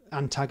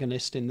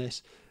antagonist in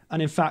this.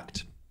 And in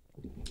fact,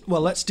 well,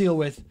 let's deal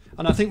with,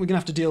 and I think we're going to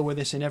have to deal with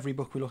this in every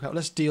book we look at.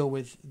 Let's deal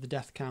with the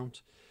death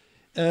count.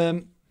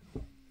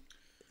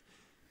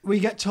 We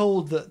get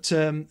told that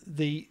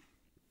the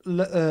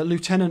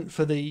lieutenant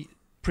for the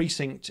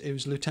precinct, it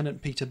was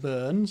Lieutenant Peter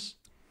Burns.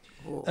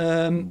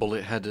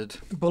 Bullet-headed.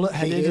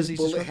 Bullet-headed, as he's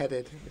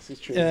bullet-headed. This is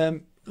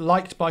true.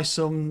 Liked by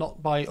some,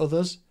 not by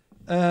others.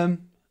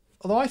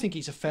 Although I think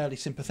he's a fairly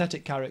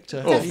sympathetic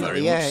character. Oh,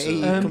 very much so.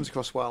 He comes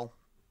across well.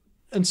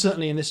 And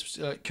certainly in this,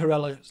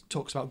 Corella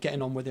talks about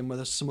getting on with him,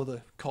 whereas some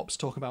other cops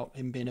talk about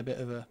him being a bit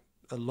of a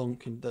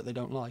lunk and that they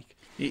don't like.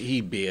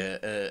 He'd be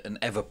an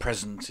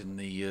ever-present in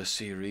the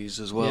series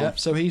as well. Yeah,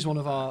 so he's one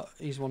of our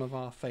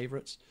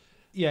favourites.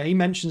 Yeah, he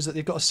mentions that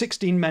they've got a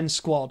 16-men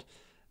squad,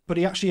 but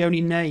he actually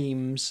only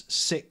names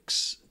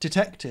 6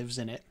 detectives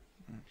in it.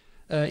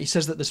 He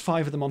says that there's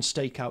 5 of them on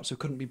stakeout, so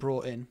couldn't be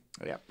brought in.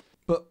 Yeah.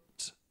 But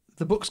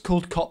the book's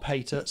called Cop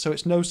Hater, so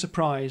it's no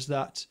surprise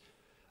that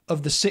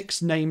of the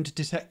 6 named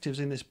detectives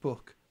in this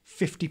book,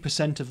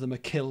 50% of them are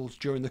killed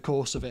during the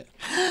course of it.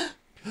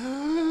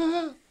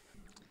 There's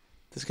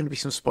going to be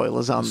some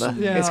spoilers on there.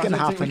 Yeah, it's going to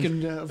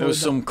happen. There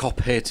was some cop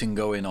hating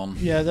going on.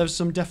 Yeah, there's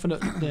some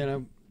definite,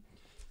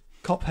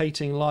 cop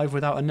hating live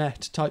without a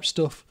net type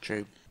stuff.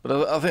 True.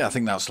 But I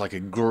think that's like a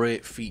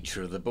great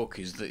feature of the book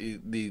is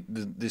that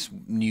this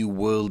new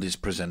world is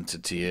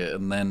presented to you,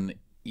 and then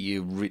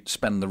you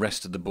spend the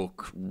rest of the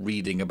book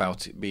reading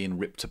about it being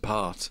ripped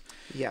apart.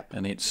 Yeah.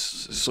 And it's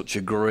such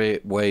a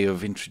great way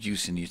of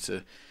introducing you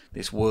to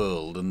this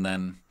world, and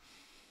then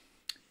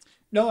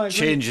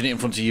changing it in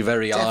front of your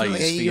very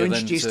eyes. You're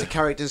introduced to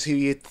characters who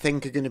you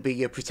think are going to be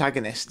your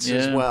protagonists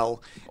as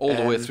well, all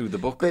the way through the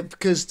book. But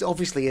because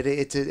obviously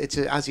it's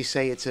as you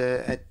say, it's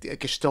a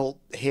Gestalt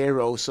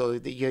hero, so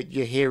that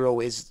your hero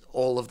is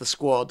all of the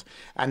squad,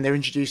 and they're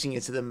introducing you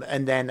to them,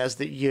 and then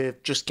you're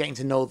just getting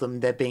to know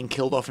them, they're being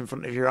killed off in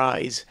front of your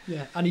eyes.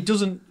 Yeah, and he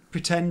doesn't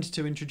pretend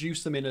to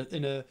introduce them in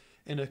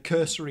a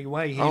cursory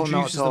way. He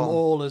introduces them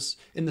all as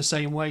in the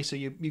same way, so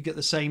you get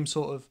the same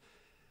sort of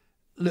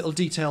little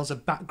details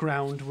of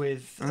background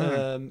with,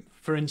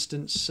 for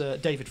instance,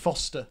 David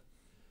Foster,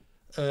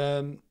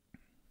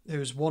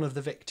 who's one of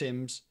the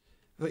victims.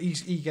 But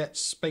he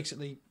gets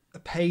basically a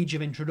page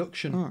of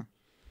introduction,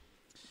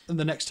 and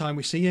the next time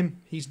we see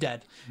him, he's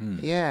dead.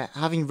 Yeah,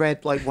 having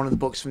read like one of the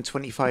books from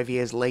 25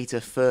 years later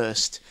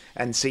first,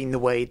 and seen the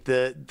way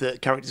the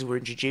characters were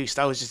introduced,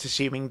 I was just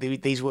assuming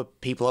these were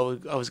people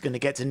I was going to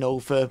get to know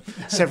for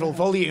several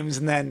volumes,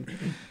 and then,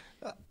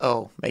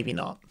 maybe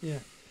not. Yeah.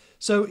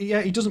 So, yeah,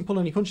 he doesn't pull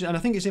any punches. And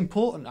I think it's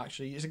important,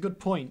 actually. It's a good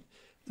point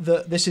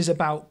that this is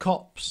about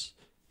cops.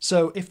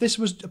 So if this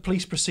was a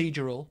police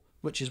procedural,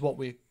 which is what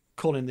we're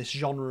calling this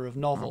genre of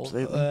novel,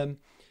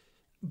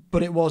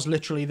 but it was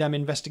literally them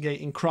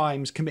investigating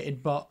crimes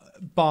committed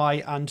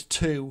by and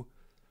to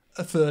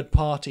a third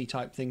party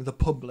type thing, the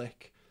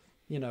public,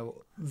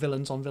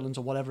 villains on villains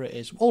or whatever it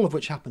is, all of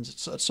which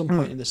happens at some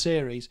point in the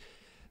series.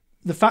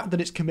 The fact that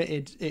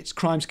it's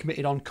crimes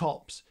committed on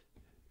cops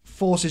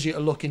forces you to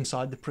look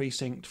inside the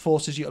precinct,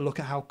 forces you to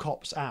look at how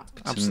cops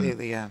act.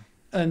 Absolutely, yeah.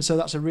 And so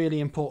that's a really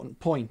important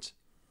point.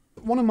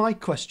 One of my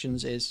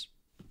questions is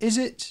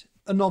it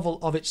a novel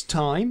of its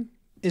time?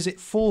 Is it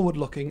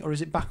forward-looking or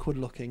is it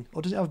backward-looking?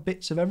 Or does it have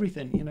bits of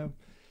everything,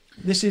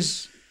 This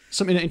is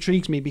something that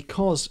intrigues me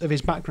because of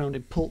his background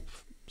in pulp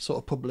sort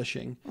of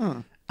publishing.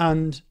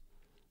 And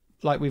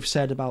like we've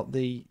said about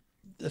the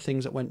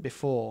things that went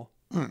before,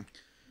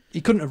 he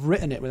couldn't have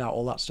written it without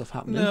all that stuff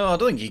happening. No, I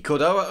don't think he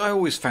could. I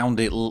always found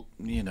it,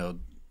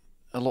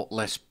 a lot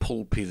less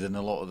pulpy than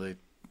a lot of the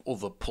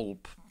other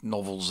pulp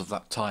novels of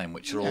that time,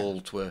 which are all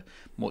to a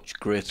much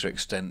greater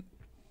extent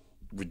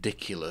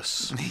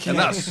ridiculous, and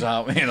that's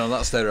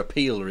that's their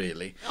appeal,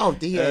 really. Oh,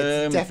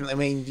 yeah, definitely. I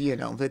mean,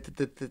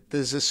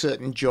 there's a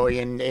certain joy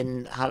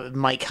in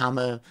Mike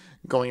Hammer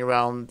going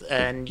around,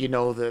 and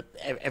that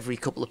every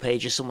couple of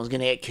pages someone's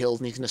going to get killed,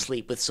 and he's going to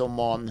sleep with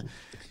someone,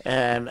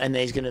 and then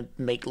he's going to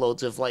make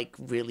loads of like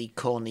really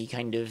corny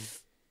kind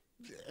of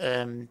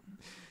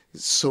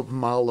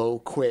sub-Marlowe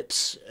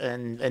quips,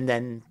 and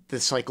then the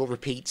cycle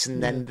repeats,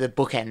 and then the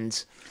book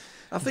ends.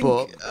 I think,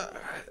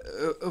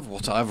 of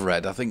what I've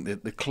read, I think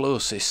that the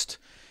closest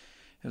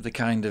of the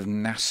kind of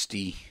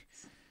nasty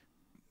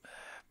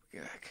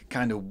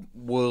kind of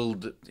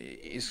world that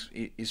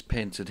is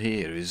painted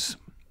here is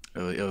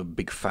a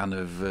big fan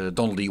of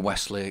Donald E.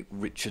 Westlake,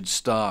 Richard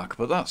Stark,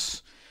 but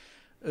that's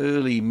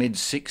early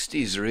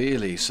mid-60s,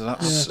 really. So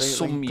that's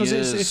some years.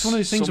 Because it's one of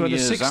those things where the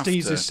 60s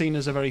after. is seen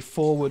as a very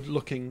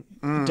forward-looking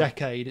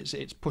decade.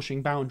 It's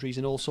pushing boundaries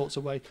in all sorts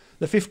of ways.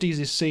 The 50s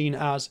is seen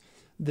as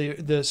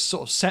the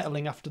sort of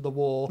settling after the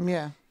war,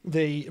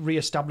 the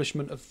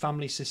re-establishment of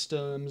family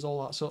systems,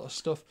 all that sort of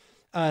stuff,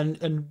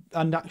 and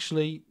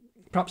actually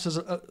perhaps as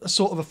a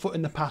sort of a foot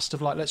in the past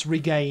of like, let's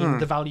regain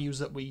the values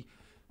that we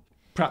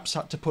perhaps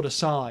had to put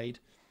aside.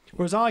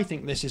 Whereas I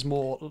think this is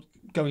more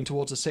going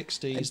towards the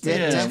 60s.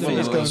 Definitely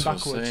It's going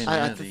backwards.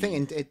 I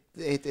think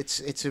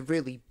it's a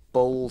really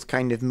bold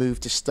kind of move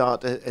to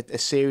start a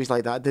series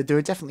like that. There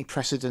are definitely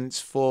precedents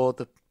for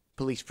the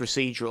police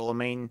procedural. I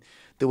mean,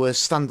 there were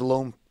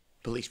standalone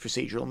police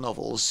procedural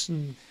novels.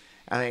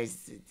 I mean,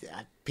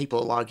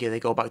 people argue they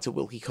go back to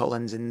Wilkie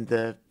Collins and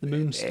the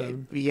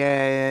Moonstone.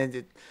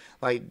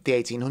 Like the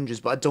 1800s,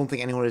 but I don't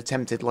think anyone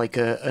attempted like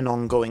an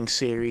ongoing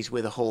series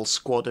with a whole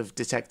squad of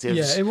detectives.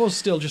 Yeah, it was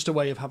still just a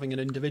way of having an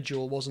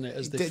individual, wasn't it,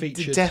 as the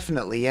featured?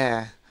 Definitely,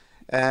 yeah.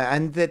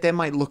 And they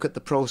might look at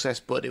the process,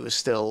 but it was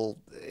still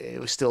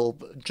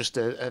just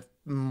a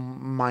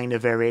minor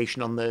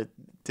variation on the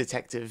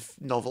detective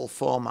novel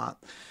format.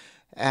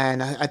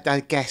 And I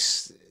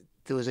guess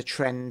there was a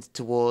trend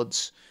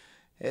towards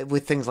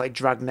with things like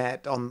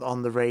Dragnet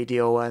on the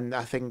radio, and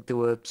I think there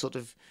were sort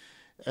of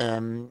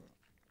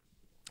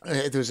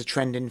there was a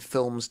trend in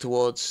films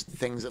towards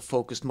things that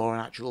focused more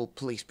on actual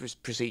police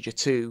procedure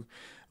too.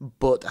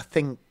 But I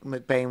think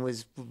McBain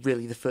was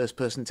really the first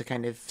person to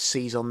kind of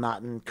seize on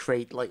that and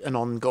create like an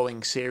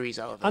ongoing series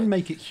out of it. And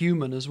make it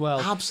human as well.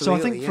 Absolutely,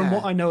 so I think from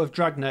what I know of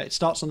Dragnet, it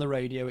starts on the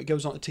radio, it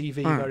goes on to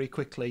TV very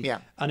quickly,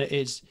 and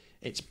it's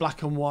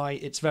black and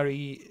white. It's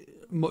very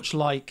much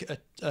like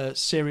a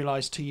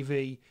serialized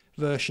TV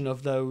version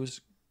of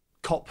those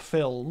cop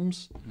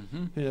films.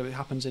 It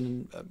happens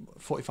in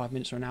 45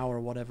 minutes or an hour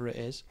or whatever it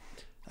is.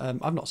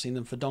 I've not seen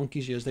them for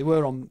donkey's years. They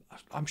were on,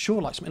 I'm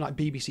sure, like something like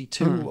BBC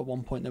Two at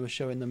one point. They were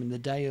showing them in the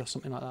day or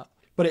something like that.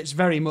 But it's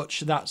very much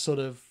that sort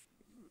of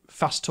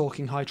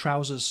fast-talking, high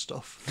trousers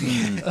stuff.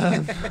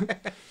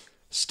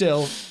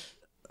 Still,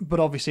 but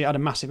obviously it had a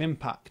massive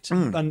impact.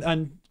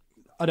 And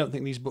I don't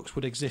think these books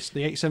would exist.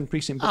 The 87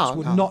 Precinct books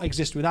would not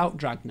exist without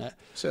Dragnet.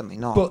 Certainly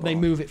not. But they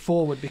move it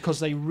forward because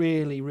they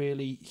really,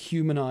 really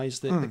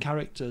humanise the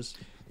characters.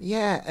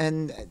 Yeah,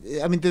 and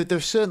I mean, there are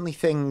certainly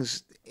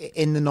things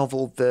in the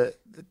novel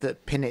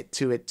that pin it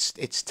to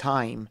its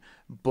time,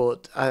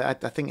 but I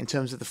think in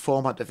terms of the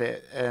format of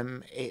it,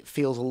 it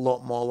feels a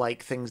lot more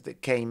like things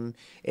that came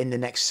in the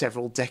next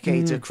several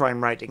decades of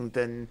crime writing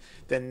than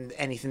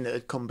anything that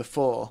had come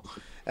before.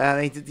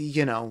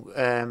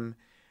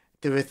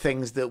 There are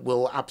things that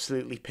will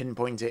absolutely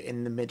pinpoint it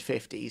in the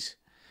mid-50s.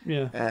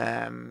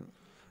 Yeah.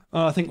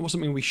 I think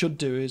something we should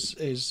do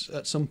is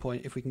at some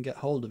point, if we can get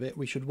hold of it,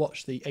 we should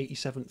watch the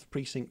 87th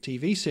Precinct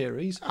TV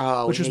series,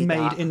 which was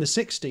made in the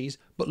 60s,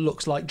 but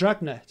looks like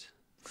Dragnet.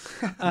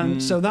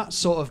 And so that's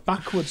sort of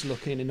backwards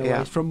looking in a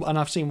way. And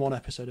I've seen one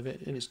episode of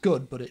it, and it's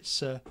good, but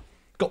it's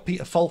got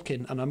Peter Falk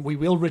in, and we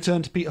will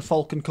return to Peter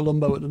Falk and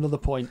Columbo at another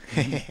point.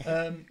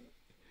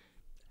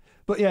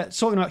 But yeah,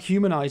 talking about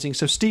humanising,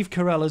 so Steve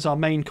Carell is our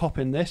main cop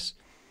in this,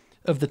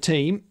 of the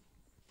team,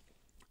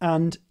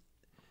 and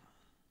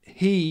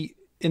he,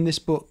 in this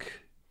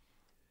book,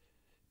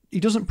 he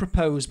doesn't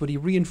propose, but he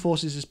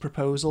reinforces his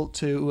proposal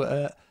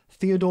to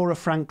Theodora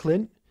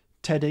Franklin,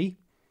 Teddy,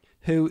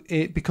 who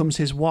becomes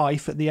his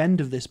wife at the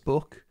end of this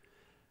book,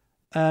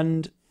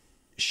 and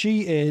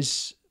she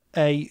is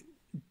a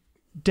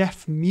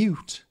deaf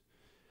mute,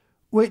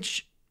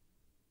 which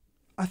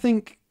I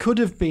think could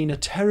have been a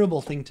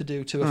terrible thing to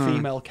do to a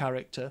female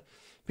character,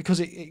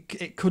 because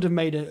it could have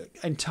made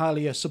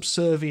entirely a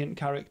subservient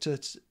character,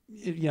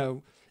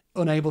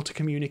 unable to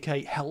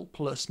communicate,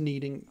 helpless,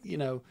 needing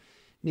to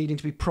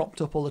be propped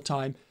up all the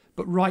time.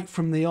 But right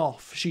from the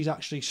off, she's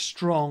actually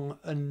strong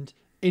and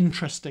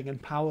interesting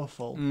and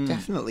powerful.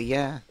 Definitely,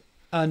 yeah.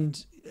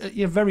 And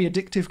a very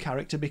addictive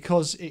character,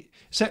 because it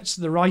sets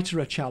the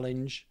writer a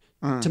challenge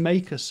to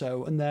make her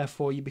so, and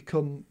therefore you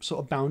become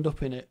sort of bound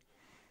up in it.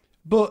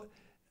 But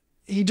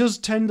he does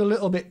tend a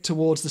little bit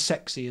towards the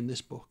sexy in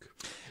this book.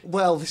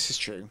 Well, this is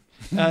true.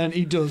 And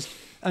he does.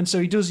 And so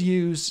he does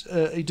use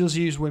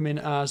women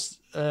as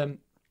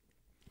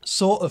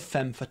sort of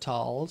femme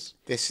fatales.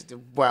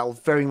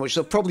 Very much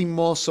so. Probably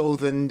more so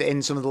than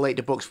in some of the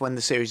later books when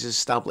the series is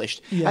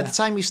established. Yeah. At the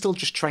time, he was still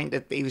just trying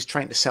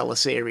to sell a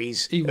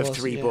series of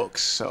 3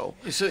 books. So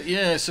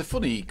it's a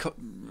funny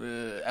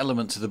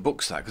element to the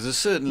books, that, because there's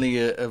certainly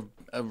a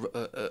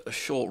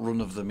short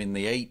run of them in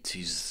the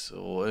 80s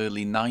or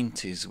early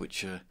 90s,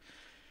 which are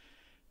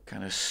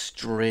kind of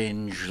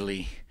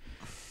strangely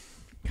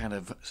kind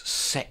of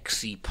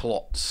sexy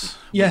plots,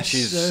 Yes,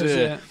 which is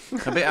a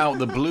bit out of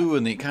the blue,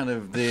 and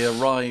they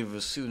arrive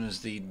as soon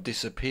as they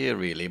disappear,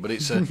 really. But I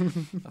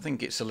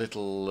think it's a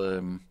little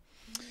an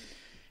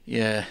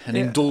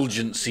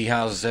indulgence he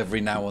has every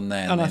now and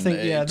then, and I think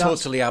that's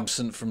totally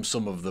absent from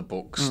some of the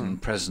books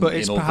and present. But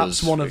it's in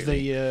perhaps others, one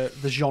really.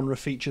 of the genre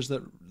features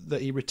that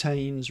he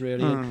retains,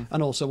 really,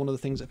 and also one of the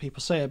things that people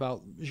say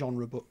about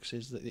genre books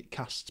is that it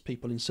casts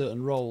people in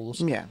certain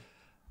roles. Yeah.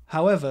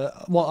 However,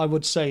 what I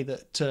would say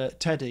that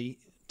Teddy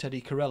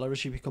Corella, as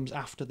she becomes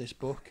after this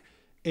book,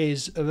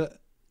 is a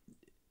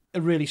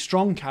really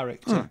strong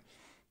character,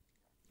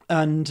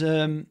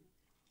 and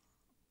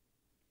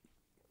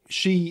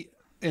she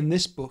in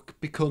this book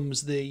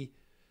becomes the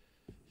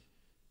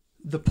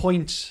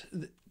point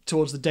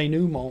towards the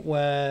denouement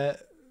where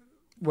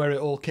it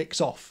all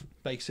kicks off,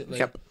 basically.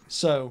 Yep.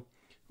 So,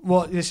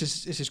 this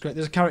is great.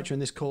 There's a character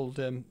in this called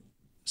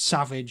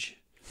Savage,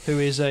 who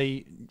is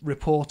a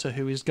reporter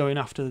who is going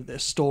after a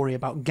story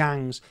about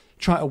gangs,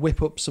 trying to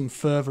whip up some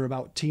fervour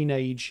about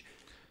teenage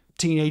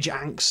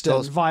angst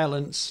and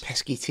violence.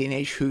 Pesky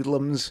teenage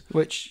hoodlums.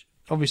 Which,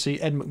 obviously,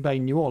 Ed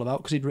McBain knew all about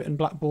because he'd written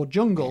Blackboard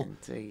Jungle.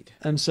 Indeed.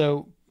 And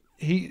so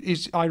he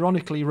is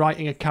ironically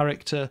writing a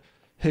character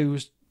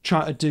who's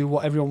trying to do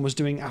what everyone was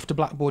doing after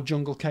Blackboard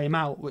Jungle came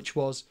out, which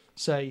was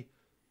say,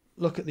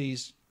 look at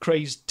these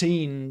crazed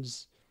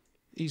teens.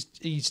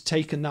 He's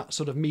taken that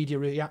sort of media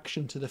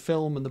reaction to the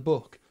film and the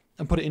book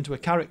and put it into a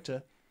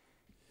character,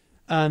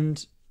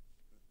 and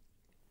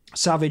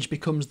Savage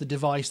becomes the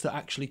device that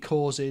actually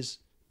causes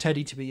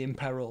Teddy to be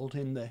imperiled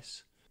in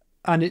this,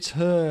 and it's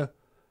her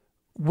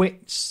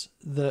wits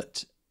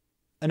that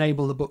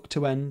enable the book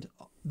to end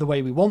the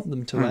way we want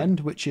them to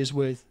end, which is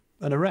with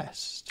an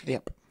arrest.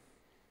 Yep.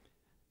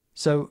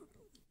 So,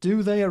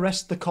 do they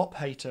arrest the cop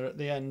hater at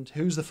the end?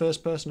 Who's the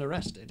first person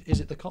arrested?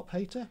 Is it the cop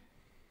hater?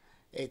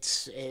 It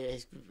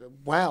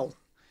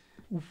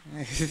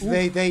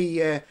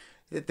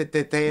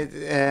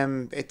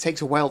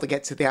takes a while to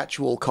get to the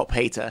actual cop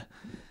hater.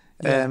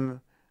 The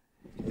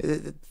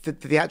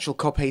actual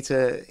cop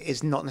hater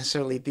is not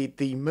necessarily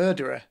the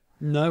murderer.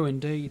 No,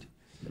 indeed.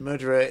 The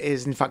murderer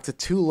is, in fact, a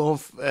tool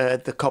of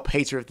the cop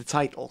hater of the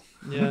title.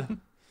 Yeah.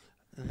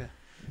 Okay.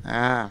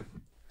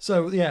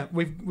 So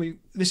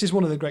this is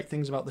one of the great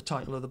things about the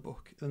title of the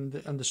book and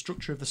the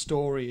structure of the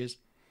story is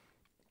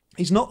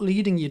he's not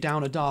leading you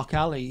down a dark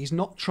alley. He's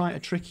not trying to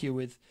trick you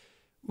with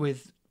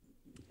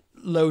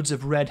loads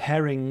of red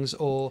herrings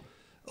or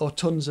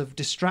tons of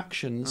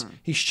distractions.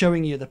 He's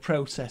showing you the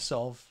process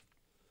of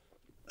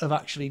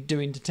actually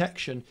doing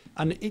detection,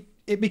 and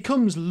it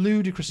becomes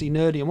ludicrously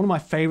nerdy. And one of my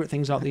favourite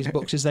things about these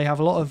books is they have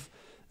a lot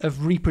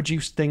of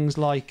reproduced things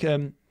like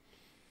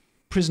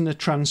prisoner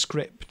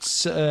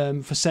transcripts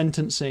for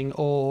sentencing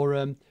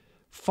or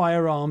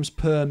firearms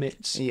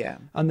permits. Yeah.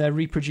 And they're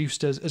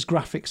reproduced as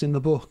graphics in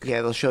the book.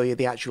 Yeah, they'll show you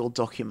the actual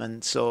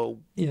document, so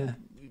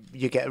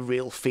you get a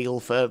real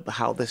feel for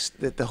how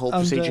the whole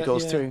procedure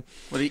goes through.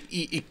 Well,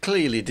 he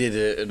clearly did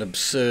an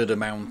absurd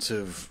amount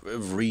of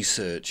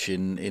research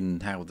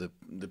in how the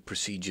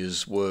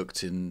procedures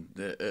worked in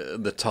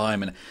the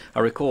time, and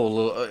I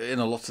recall in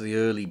a lot of the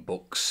early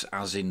books,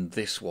 as in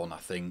this one, I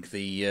think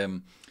they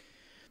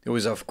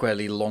always have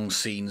fairly long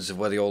scenes of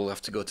where they all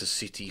have to go to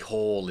City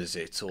Hall, is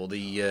it? Or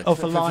the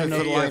for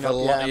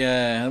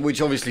lineup,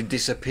 which obviously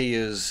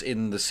disappears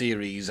in the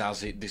series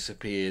as it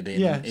disappeared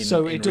in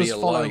real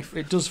life.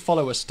 It does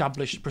follow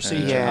established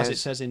procedure, as it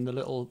says in the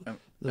little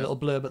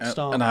blurb at the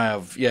start. And I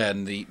have,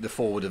 and the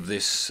forward of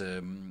this,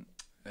 Evan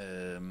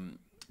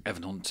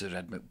Hunter,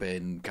 Ed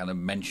McBain kind of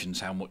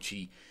mentions how much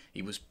he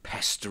was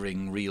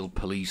pestering real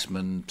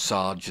policemen,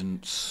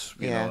 sergeants,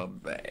 you know,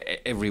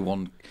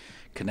 everyone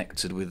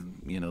connected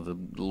with the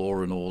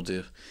law and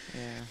order.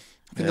 Yeah,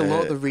 I think a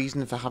lot of the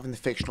reason for having the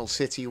fictional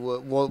city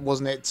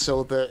wasn't it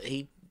so that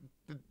he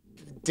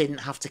didn't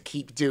have to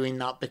keep doing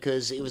that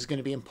because it was going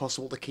to be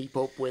impossible to keep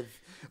up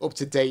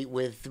to date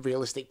with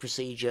realistic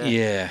procedure.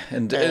 Yeah,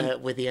 and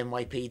with the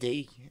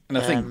NYPD. And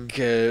I think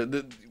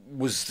that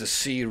was the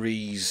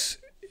series.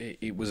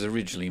 It was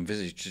originally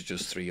envisaged as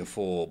just 3 or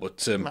 4,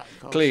 but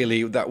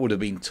clearly that would have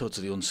been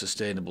totally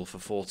unsustainable for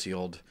 40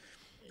 odd.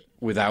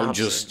 Without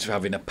just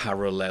having a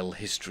parallel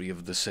history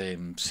of the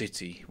same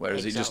city,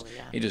 whereas it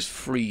just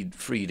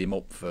freed him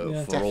up for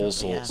all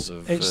sorts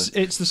of.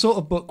 It's the sort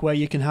of book where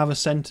you can have a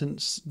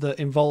sentence that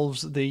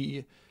involves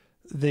the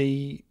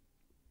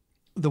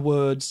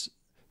words,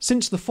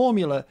 since the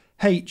formula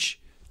H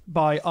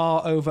by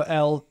R over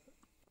L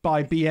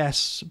by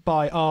BS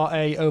by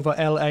RA over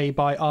LA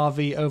by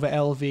RV over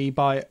LV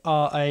by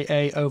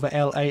RAA over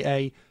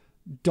LAA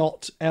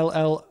dot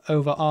LL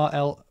over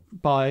RL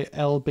by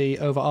LB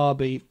over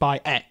RB by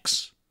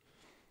X,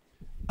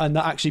 and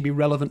that actually be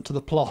relevant to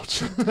the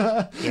plot.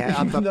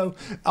 Yeah, even though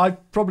I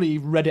probably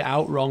read it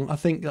out wrong. I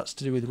think that's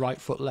to do with right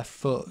foot, left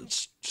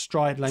foot,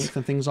 stride length,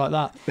 and things like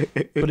that.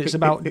 But it's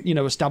about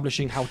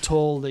establishing how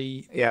tall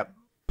the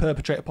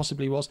perpetrator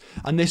possibly was,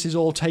 and this is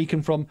all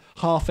taken from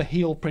half a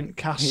heel print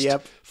cast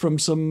from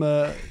some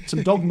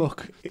dog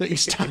muck that he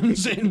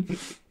stands in.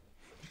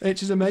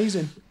 It is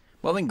amazing.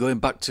 Well, I think going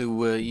back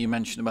to you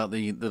mentioned about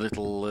the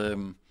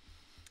little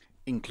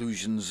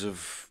inclusions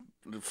of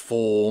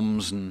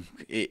forms and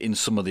in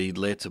some of the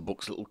later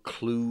books, little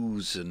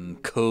clues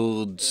and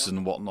codes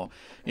and whatnot.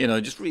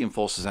 Just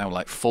reinforces how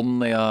fun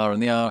they are,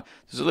 and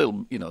there's a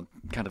little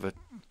kind of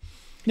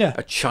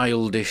a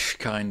childish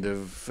kind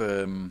of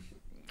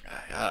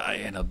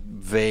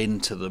vein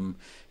to them.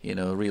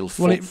 Real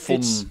fun.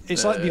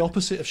 It's like the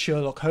opposite of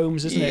Sherlock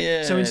Holmes, isn't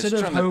it? So instead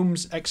of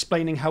Holmes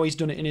explaining how he's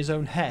done it in his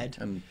own head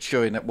and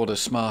showing what a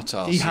smart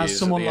ass he is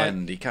someone at the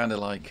end, he kind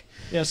of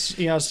yes,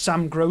 he has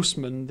Sam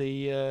Grossman,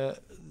 the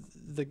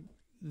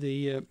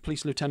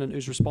police lieutenant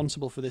who's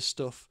responsible for this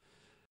stuff.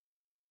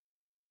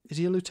 Is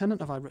he a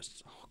lieutenant? Oh God, I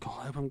hope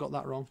I haven't got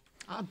that wrong.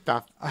 I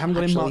haven't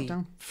got him marked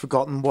down.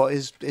 Forgotten what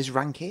his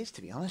rank is,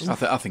 to be honest.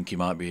 I think he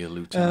might be a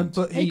lieutenant.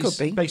 But he's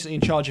basically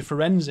in charge of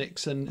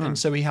forensics, and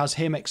so he has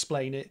him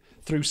explain it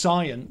through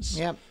science.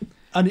 Yeah.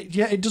 And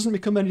it doesn't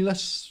become any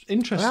less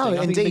interesting. Well,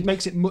 I think it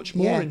makes it much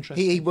more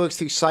interesting. He works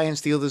through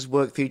science, the others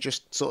work through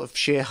just sort of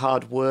sheer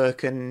hard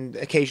work and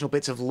occasional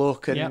bits of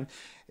luck and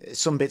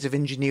some bits of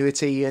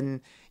ingenuity,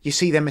 and you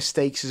see their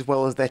mistakes as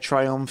well as their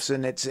triumphs,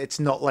 and it's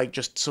not like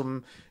just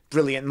some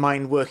brilliant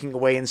mind working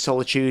away in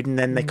solitude and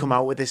then they come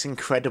out with this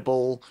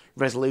incredible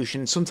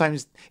resolution.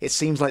 Sometimes it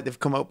seems like they've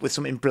come up with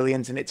something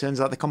brilliant and it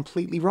turns out they're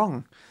completely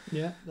wrong.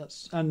 Yeah,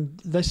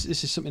 this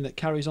is something that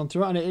carries on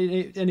throughout, and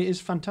it is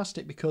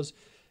fantastic because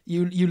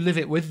you live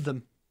it with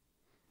them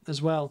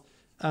as well,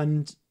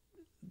 and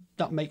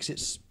that makes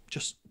it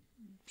just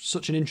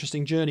such an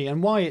interesting journey,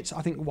 and why it's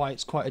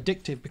quite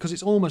addictive, because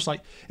it's almost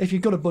like if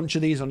you've got a bunch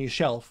of these on your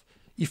shelf,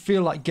 you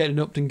feel like getting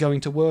up and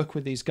going to work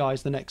with these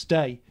guys the next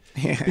day.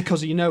 Yeah.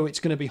 Because it's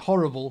going to be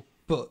horrible,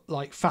 but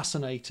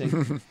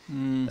fascinating.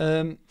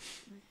 And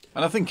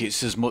I think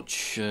it's as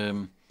much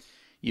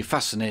you're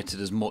fascinated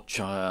as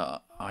much, I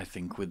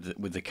think,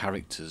 with the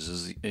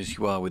characters as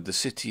you are with the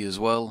city as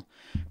well.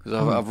 Because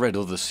I've read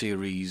other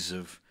series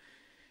of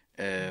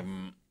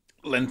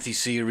lengthy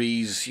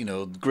series,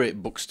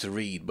 great books to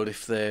read, but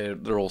if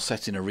they're all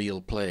set in a real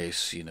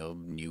place,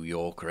 New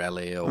York or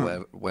LA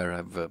or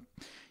wherever.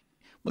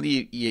 Well,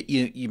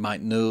 you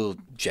might know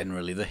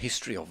generally the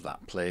history of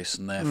that place,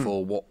 and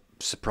therefore what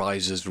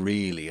surprises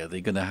really are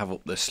they going to have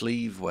up their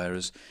sleeve?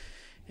 Whereas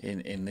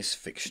in this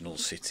fictional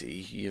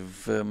city,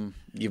 you've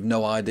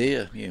no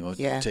idea.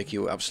 Take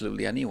you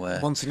absolutely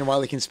anywhere. Once in a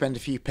while, he can spend a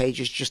few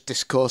pages just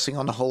discoursing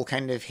on the whole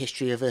kind of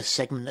history of a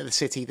segment of the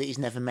city that he's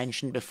never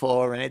mentioned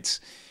before, and it's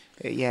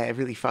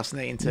really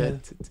fascinating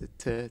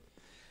to.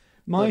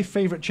 My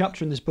favourite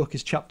chapter in this book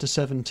is chapter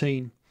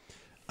 17,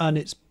 and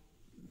it's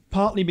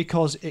partly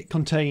because it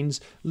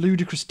contains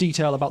ludicrous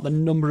detail about the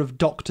number of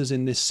doctors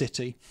in this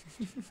city.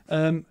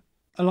 And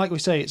like we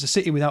say, it's a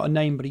city without a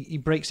name, but he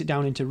breaks it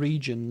down into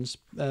regions,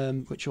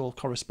 which all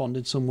correspond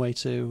in some way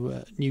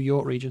to New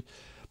York region.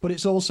 But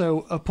it's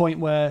also a point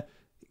where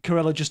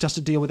Corella just has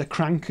to deal with a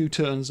crank who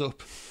turns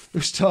up, who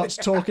starts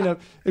talking,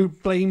 who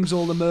blames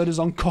all the murders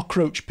on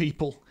cockroach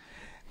people.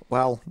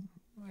 Well,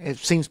 it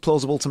seems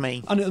plausible to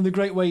me. And the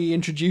great way he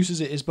introduces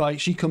it is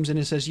she comes in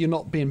and says, "You're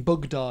not being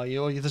bugged, are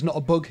you? Or there's not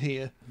a bug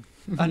here."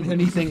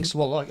 And he thinks,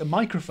 well, like a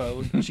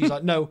microphone. And she's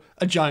like, no,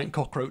 a giant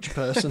cockroach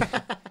person.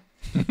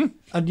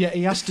 And yet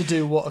he has to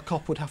do what a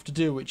cop would have to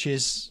do, which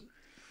is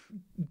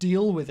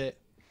deal with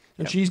it.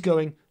 And she's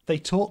going, "They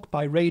talk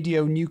by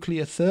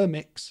radionuclear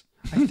thermics.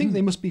 I think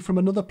they must be from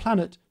another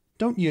planet,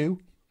 don't you?"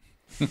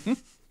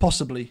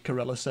 Possibly,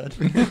 Corella said.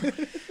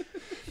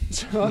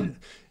 So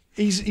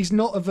he's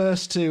not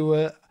averse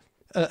to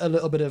a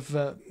little bit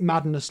of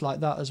madness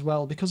like that as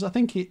well, because I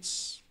think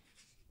that's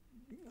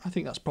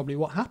probably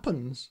what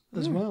happens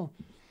as well.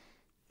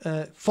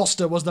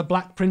 Foster was the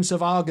Black Prince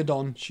of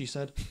Argadon, she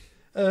said.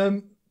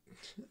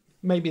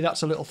 Maybe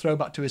that's a little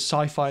throwback to his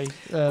sci-fi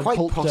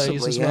pulp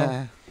days as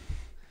well.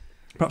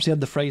 Perhaps he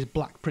had the phrase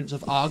Black Prince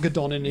of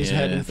Argadon in his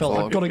head and felt,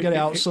 I've got to get it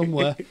out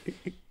somewhere.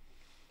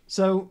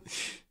 So,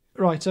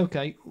 right,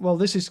 okay. Well,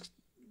 this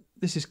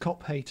is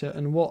Cop Hater,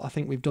 and what I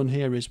think we've done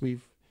here is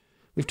we've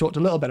talked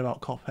a little bit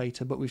about Cop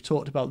Hater, but we've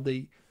talked about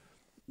the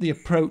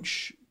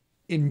approach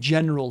in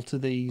general to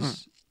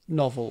these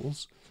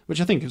novels,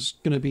 which I think is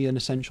going to be an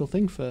essential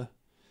thing for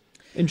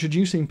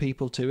introducing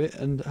people to it,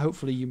 and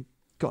hopefully you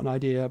got an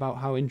idea about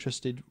how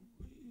interesting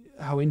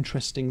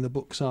the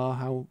books are,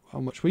 how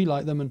much we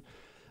like them,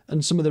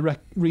 and some of the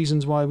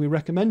reasons why we're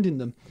recommending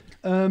them.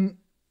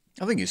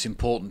 I think it's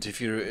important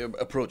if you're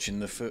approaching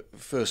the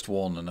first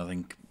one, and I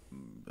think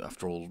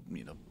after all,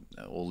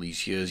 all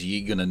these years,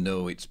 you're going to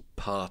know it's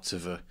part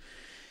of a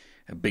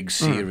big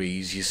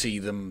series. You see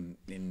them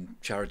in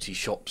charity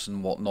shops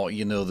and whatnot.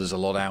 There's a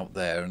lot out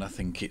there, and I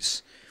think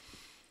it's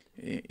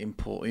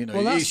important.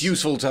 Well, it's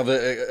useful to have,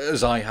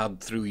 as I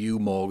had through you,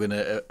 Morgan,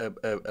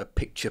 a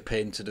picture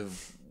painted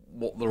of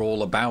what they're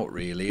all about,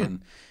 really.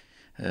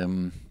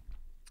 And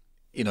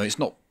it's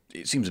not.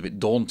 It seems a bit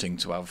daunting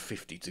to have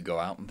 50 to go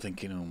out and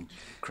thinking, oh,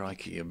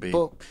 crikey, a bit.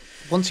 But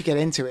once you get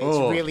into it, it's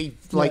really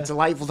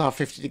delightful to have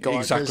 50 to go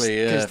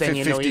exactly, out. Because then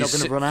you're not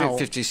going to run out.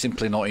 50 is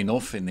simply not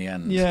enough in the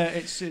end. Yeah,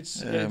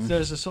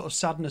 there's a sort of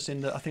sadness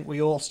in that. I think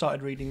we all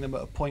started reading them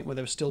at a point where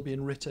they were still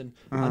being written,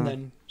 and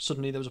then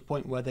suddenly there was a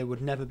point where they would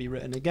never be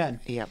written again.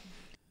 Yeah.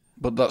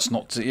 But that's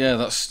not to,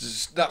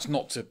 that's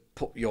not to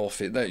put you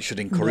off it. That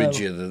should encourage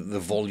you, the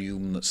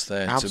volume that's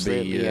there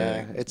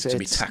to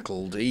be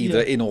tackled,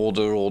 either in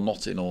order or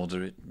not in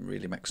order. It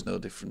really makes no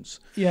difference.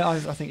 Yeah, I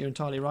think you're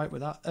entirely right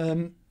with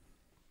that.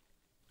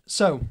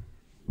 So,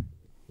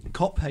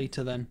 Cop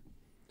Hater then.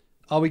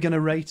 Are we going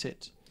to rate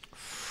it?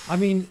 I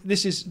mean,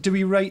 do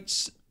we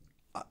rate...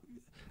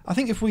 I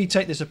think if we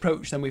take this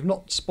approach, then we've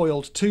not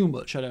spoiled too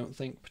much, I don't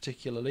think,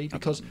 particularly,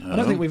 because I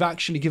don't think we've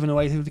actually given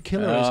away who the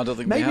killer is. I don't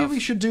think Maybe we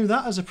should do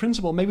that as a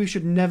principle. Maybe we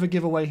should never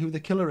give away who the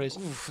killer is.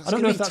 I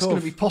don't know if that's going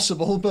to be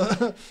possible,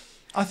 but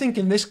I think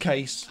in this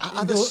case,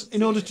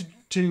 in order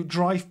to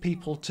drive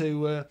people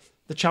to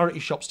the charity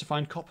shops to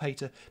find Cop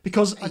Hater,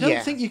 because I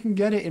don't think you can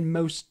get it in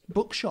most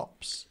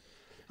bookshops.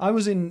 I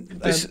was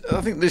in... I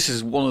think this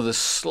is one of the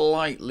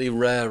slightly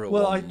rarer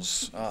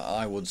ones,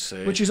 I would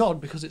say. Which is odd,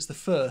 because it's the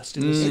first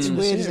in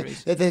the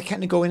series. They're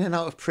kind of going in and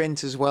out of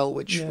print as well,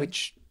 which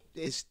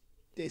is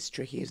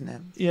tricky, isn't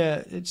it?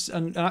 Yeah,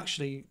 and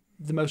actually,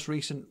 the most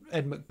recent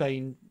Ed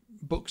McBain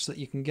books that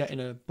you can get in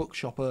a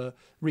bookshop are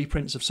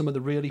reprints of some of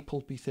the really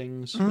pulpy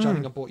things, which I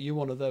think I bought you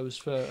one of those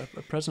for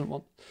a present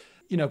one.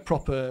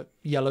 Proper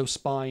yellow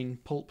spine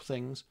pulp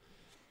things.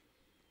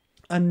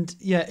 And,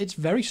 yeah, it's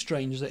very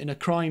strange that in a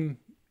crime...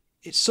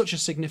 It's such a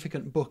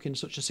significant book in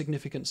such a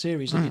significant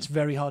series that it's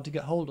very hard to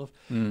get hold of.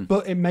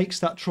 But it makes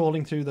that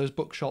trawling through those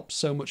bookshops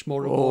so much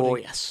more rewarding. Oh,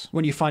 yes.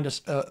 When you find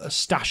a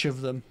stash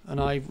of them. And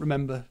I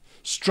remember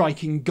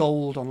striking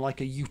gold on like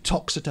a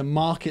Utoxeter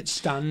market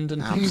stand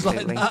and things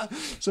like that.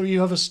 So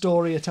you have a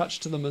story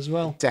attached to them as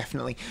well.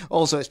 Definitely.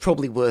 Also, it's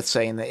probably worth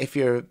saying that if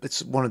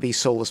it's one of these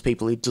soulless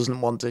people who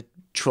doesn't want to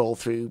troll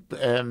through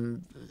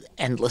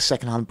endless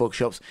secondhand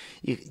bookshops,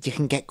 you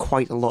can get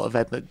quite a lot of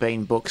Ed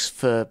McBain books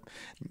for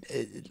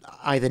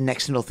either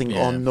next to nothing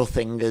or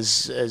nothing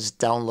as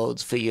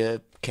downloads for your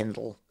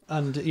Kindle.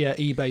 And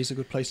eBay's a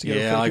good place to go.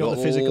 Yeah, I got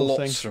the physical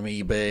lots from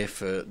eBay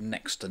for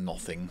next to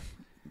nothing,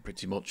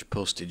 pretty much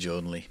postage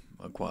only,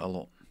 quite a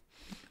lot.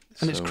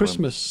 And it's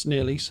Christmas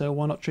nearly, so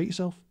why not treat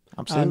yourself?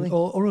 Absolutely.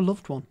 Or a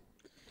loved one.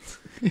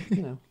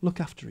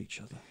 Look after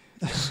each other.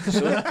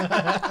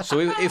 So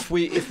if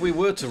we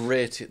were to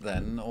rate it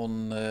then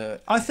on,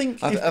 I think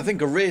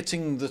a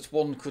rating that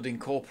one could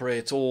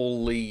incorporate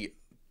all the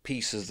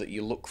pieces that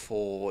you look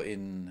for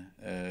in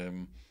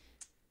an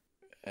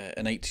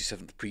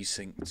 87th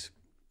Precinct,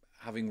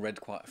 having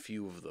read quite a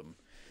few of them.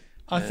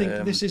 I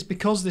think this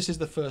is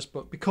the first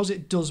book, because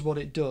it does what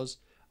it does.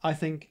 I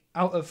think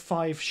out of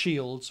 5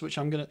 shields, which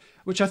I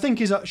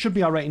think should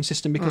be our rating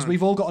system, because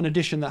we've all got an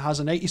edition that has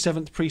an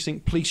 87th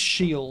Precinct police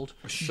shield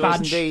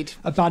badge,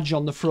 a badge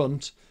on the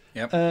front.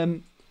 Yep.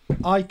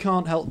 I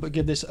can't help but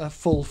give this a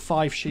full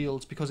 5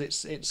 shields, because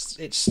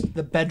it's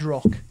the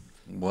bedrock.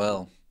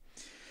 Well,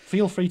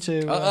 feel free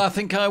to. I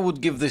think I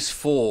would give this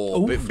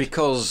 4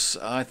 because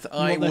I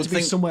would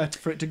think somewhere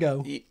for it to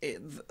go.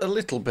 A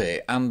little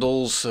bit, and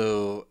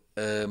also.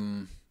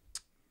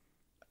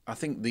 I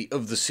think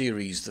of the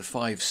series, the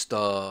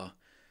 5-star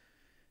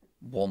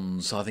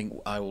ones, I think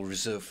I will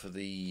reserve for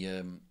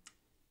the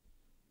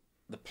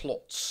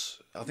plots.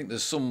 I think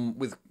there's some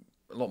with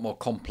a lot more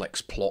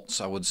complex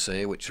plots, I would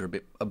say, which are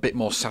a bit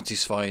more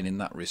satisfying in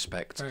that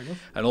respect. Fair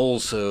enough. And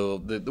also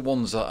the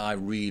ones that I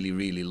really,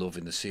 really love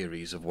in the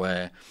series of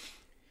where,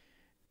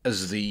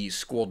 as the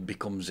squad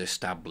becomes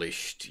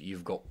established,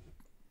 you've got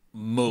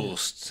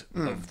most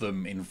of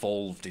them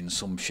involved in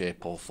some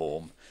shape or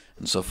form.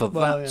 And so for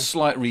that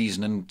slight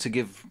reason, and to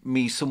give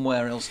me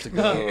somewhere else to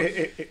go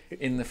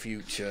in the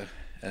future,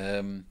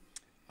 I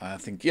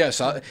think,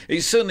 yes,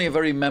 it's certainly a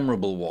very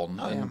memorable one.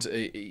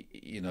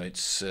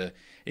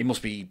 It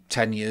must be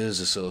 10 years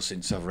or so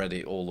since I've read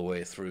it all the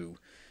way through.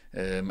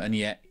 And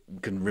yet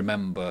can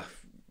remember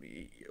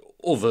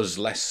others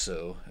less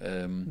so.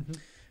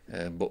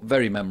 But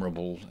very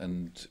memorable,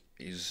 and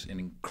is an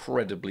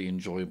incredibly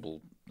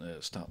enjoyable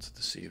start to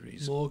the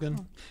series.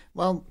 Morgan?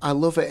 Well, I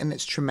love it, and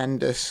it's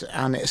tremendous,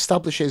 and it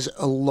establishes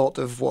a lot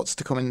of what's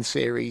to come in the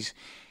series.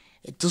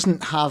 It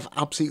doesn't have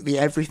absolutely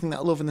everything that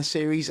I love in the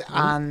series,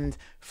 and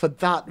for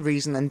that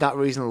reason and that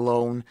reason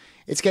alone,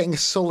 it's getting a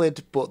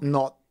solid but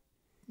not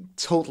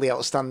totally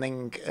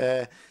outstanding,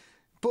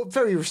 but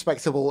very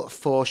respectable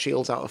 4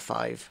 shields out of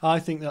 5. I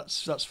think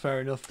that's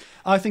fair enough.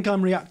 I think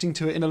I'm reacting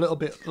to it in a little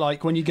bit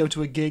like when you go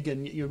to a gig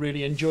and you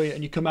really enjoy it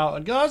and you come out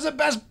and go, "That's the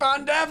best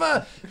band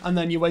ever!" And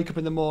then you wake up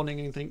in the morning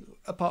and think,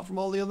 apart from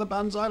all the other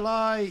bands I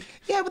like.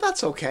 Yeah, but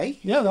that's okay.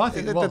 Yeah, I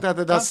think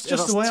that's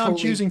just the way I'm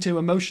choosing to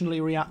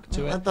emotionally react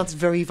to it. That's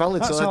very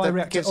valid. That's how I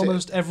react to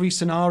almost every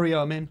scenario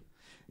I'm in.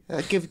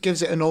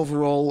 Gives it an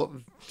overall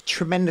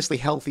tremendously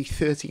healthy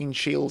 13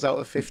 shields out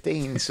of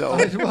 15. So,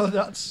 well,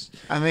 that's.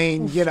 I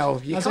mean, you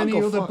has can't any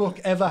go other far. book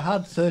ever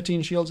had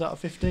 13 shields out of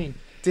 15?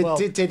 Did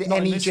Not in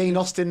any this Jane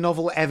Austen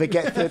novel ever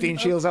get 13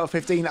 shields out of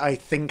 15? I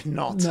think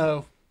not.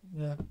 No.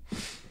 Yeah.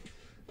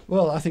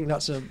 Well, I think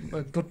that's a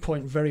good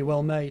point. Very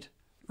well made.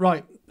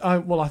 Right. I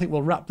think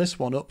we'll wrap this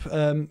one up.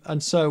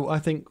 And so I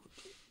think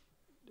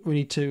we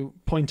need to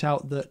point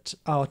out that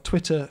our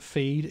Twitter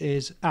feed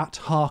is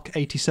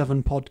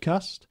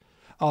 @Hark87podcast.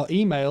 Our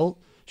email,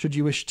 should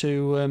you wish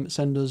to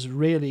send us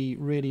really,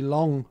 really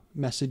long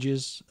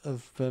messages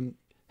of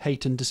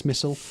hate and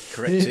dismissal.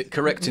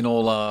 Correcting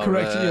all our...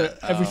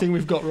 everything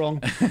we've got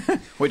wrong.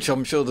 Which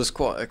I'm sure there's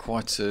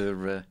quite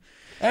a...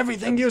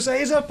 Everything you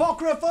say is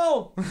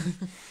apocryphal!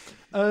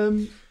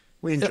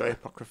 We enjoy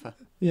Apocrypha.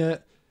 Yeah.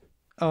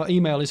 Our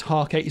email is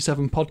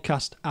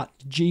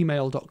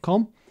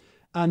hark87podcast@gmail.com.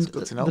 And That's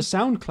good to know. the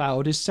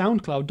SoundCloud is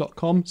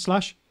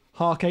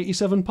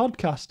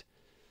soundcloud.com/hark87podcast.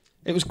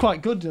 It was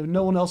quite good.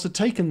 No one else had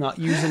taken that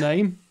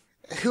username.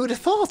 Who would have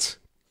thought?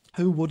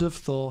 Who would have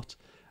thought?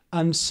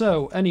 And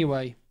so,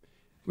 anyway,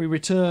 we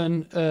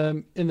return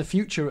in the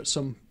future at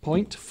some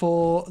point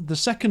for the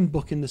second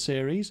book in the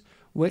series,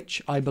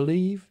 which I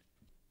believe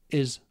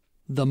is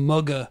The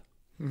Mugger.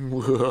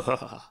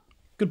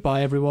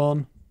 Goodbye,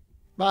 everyone.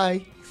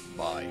 Bye.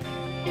 Bye.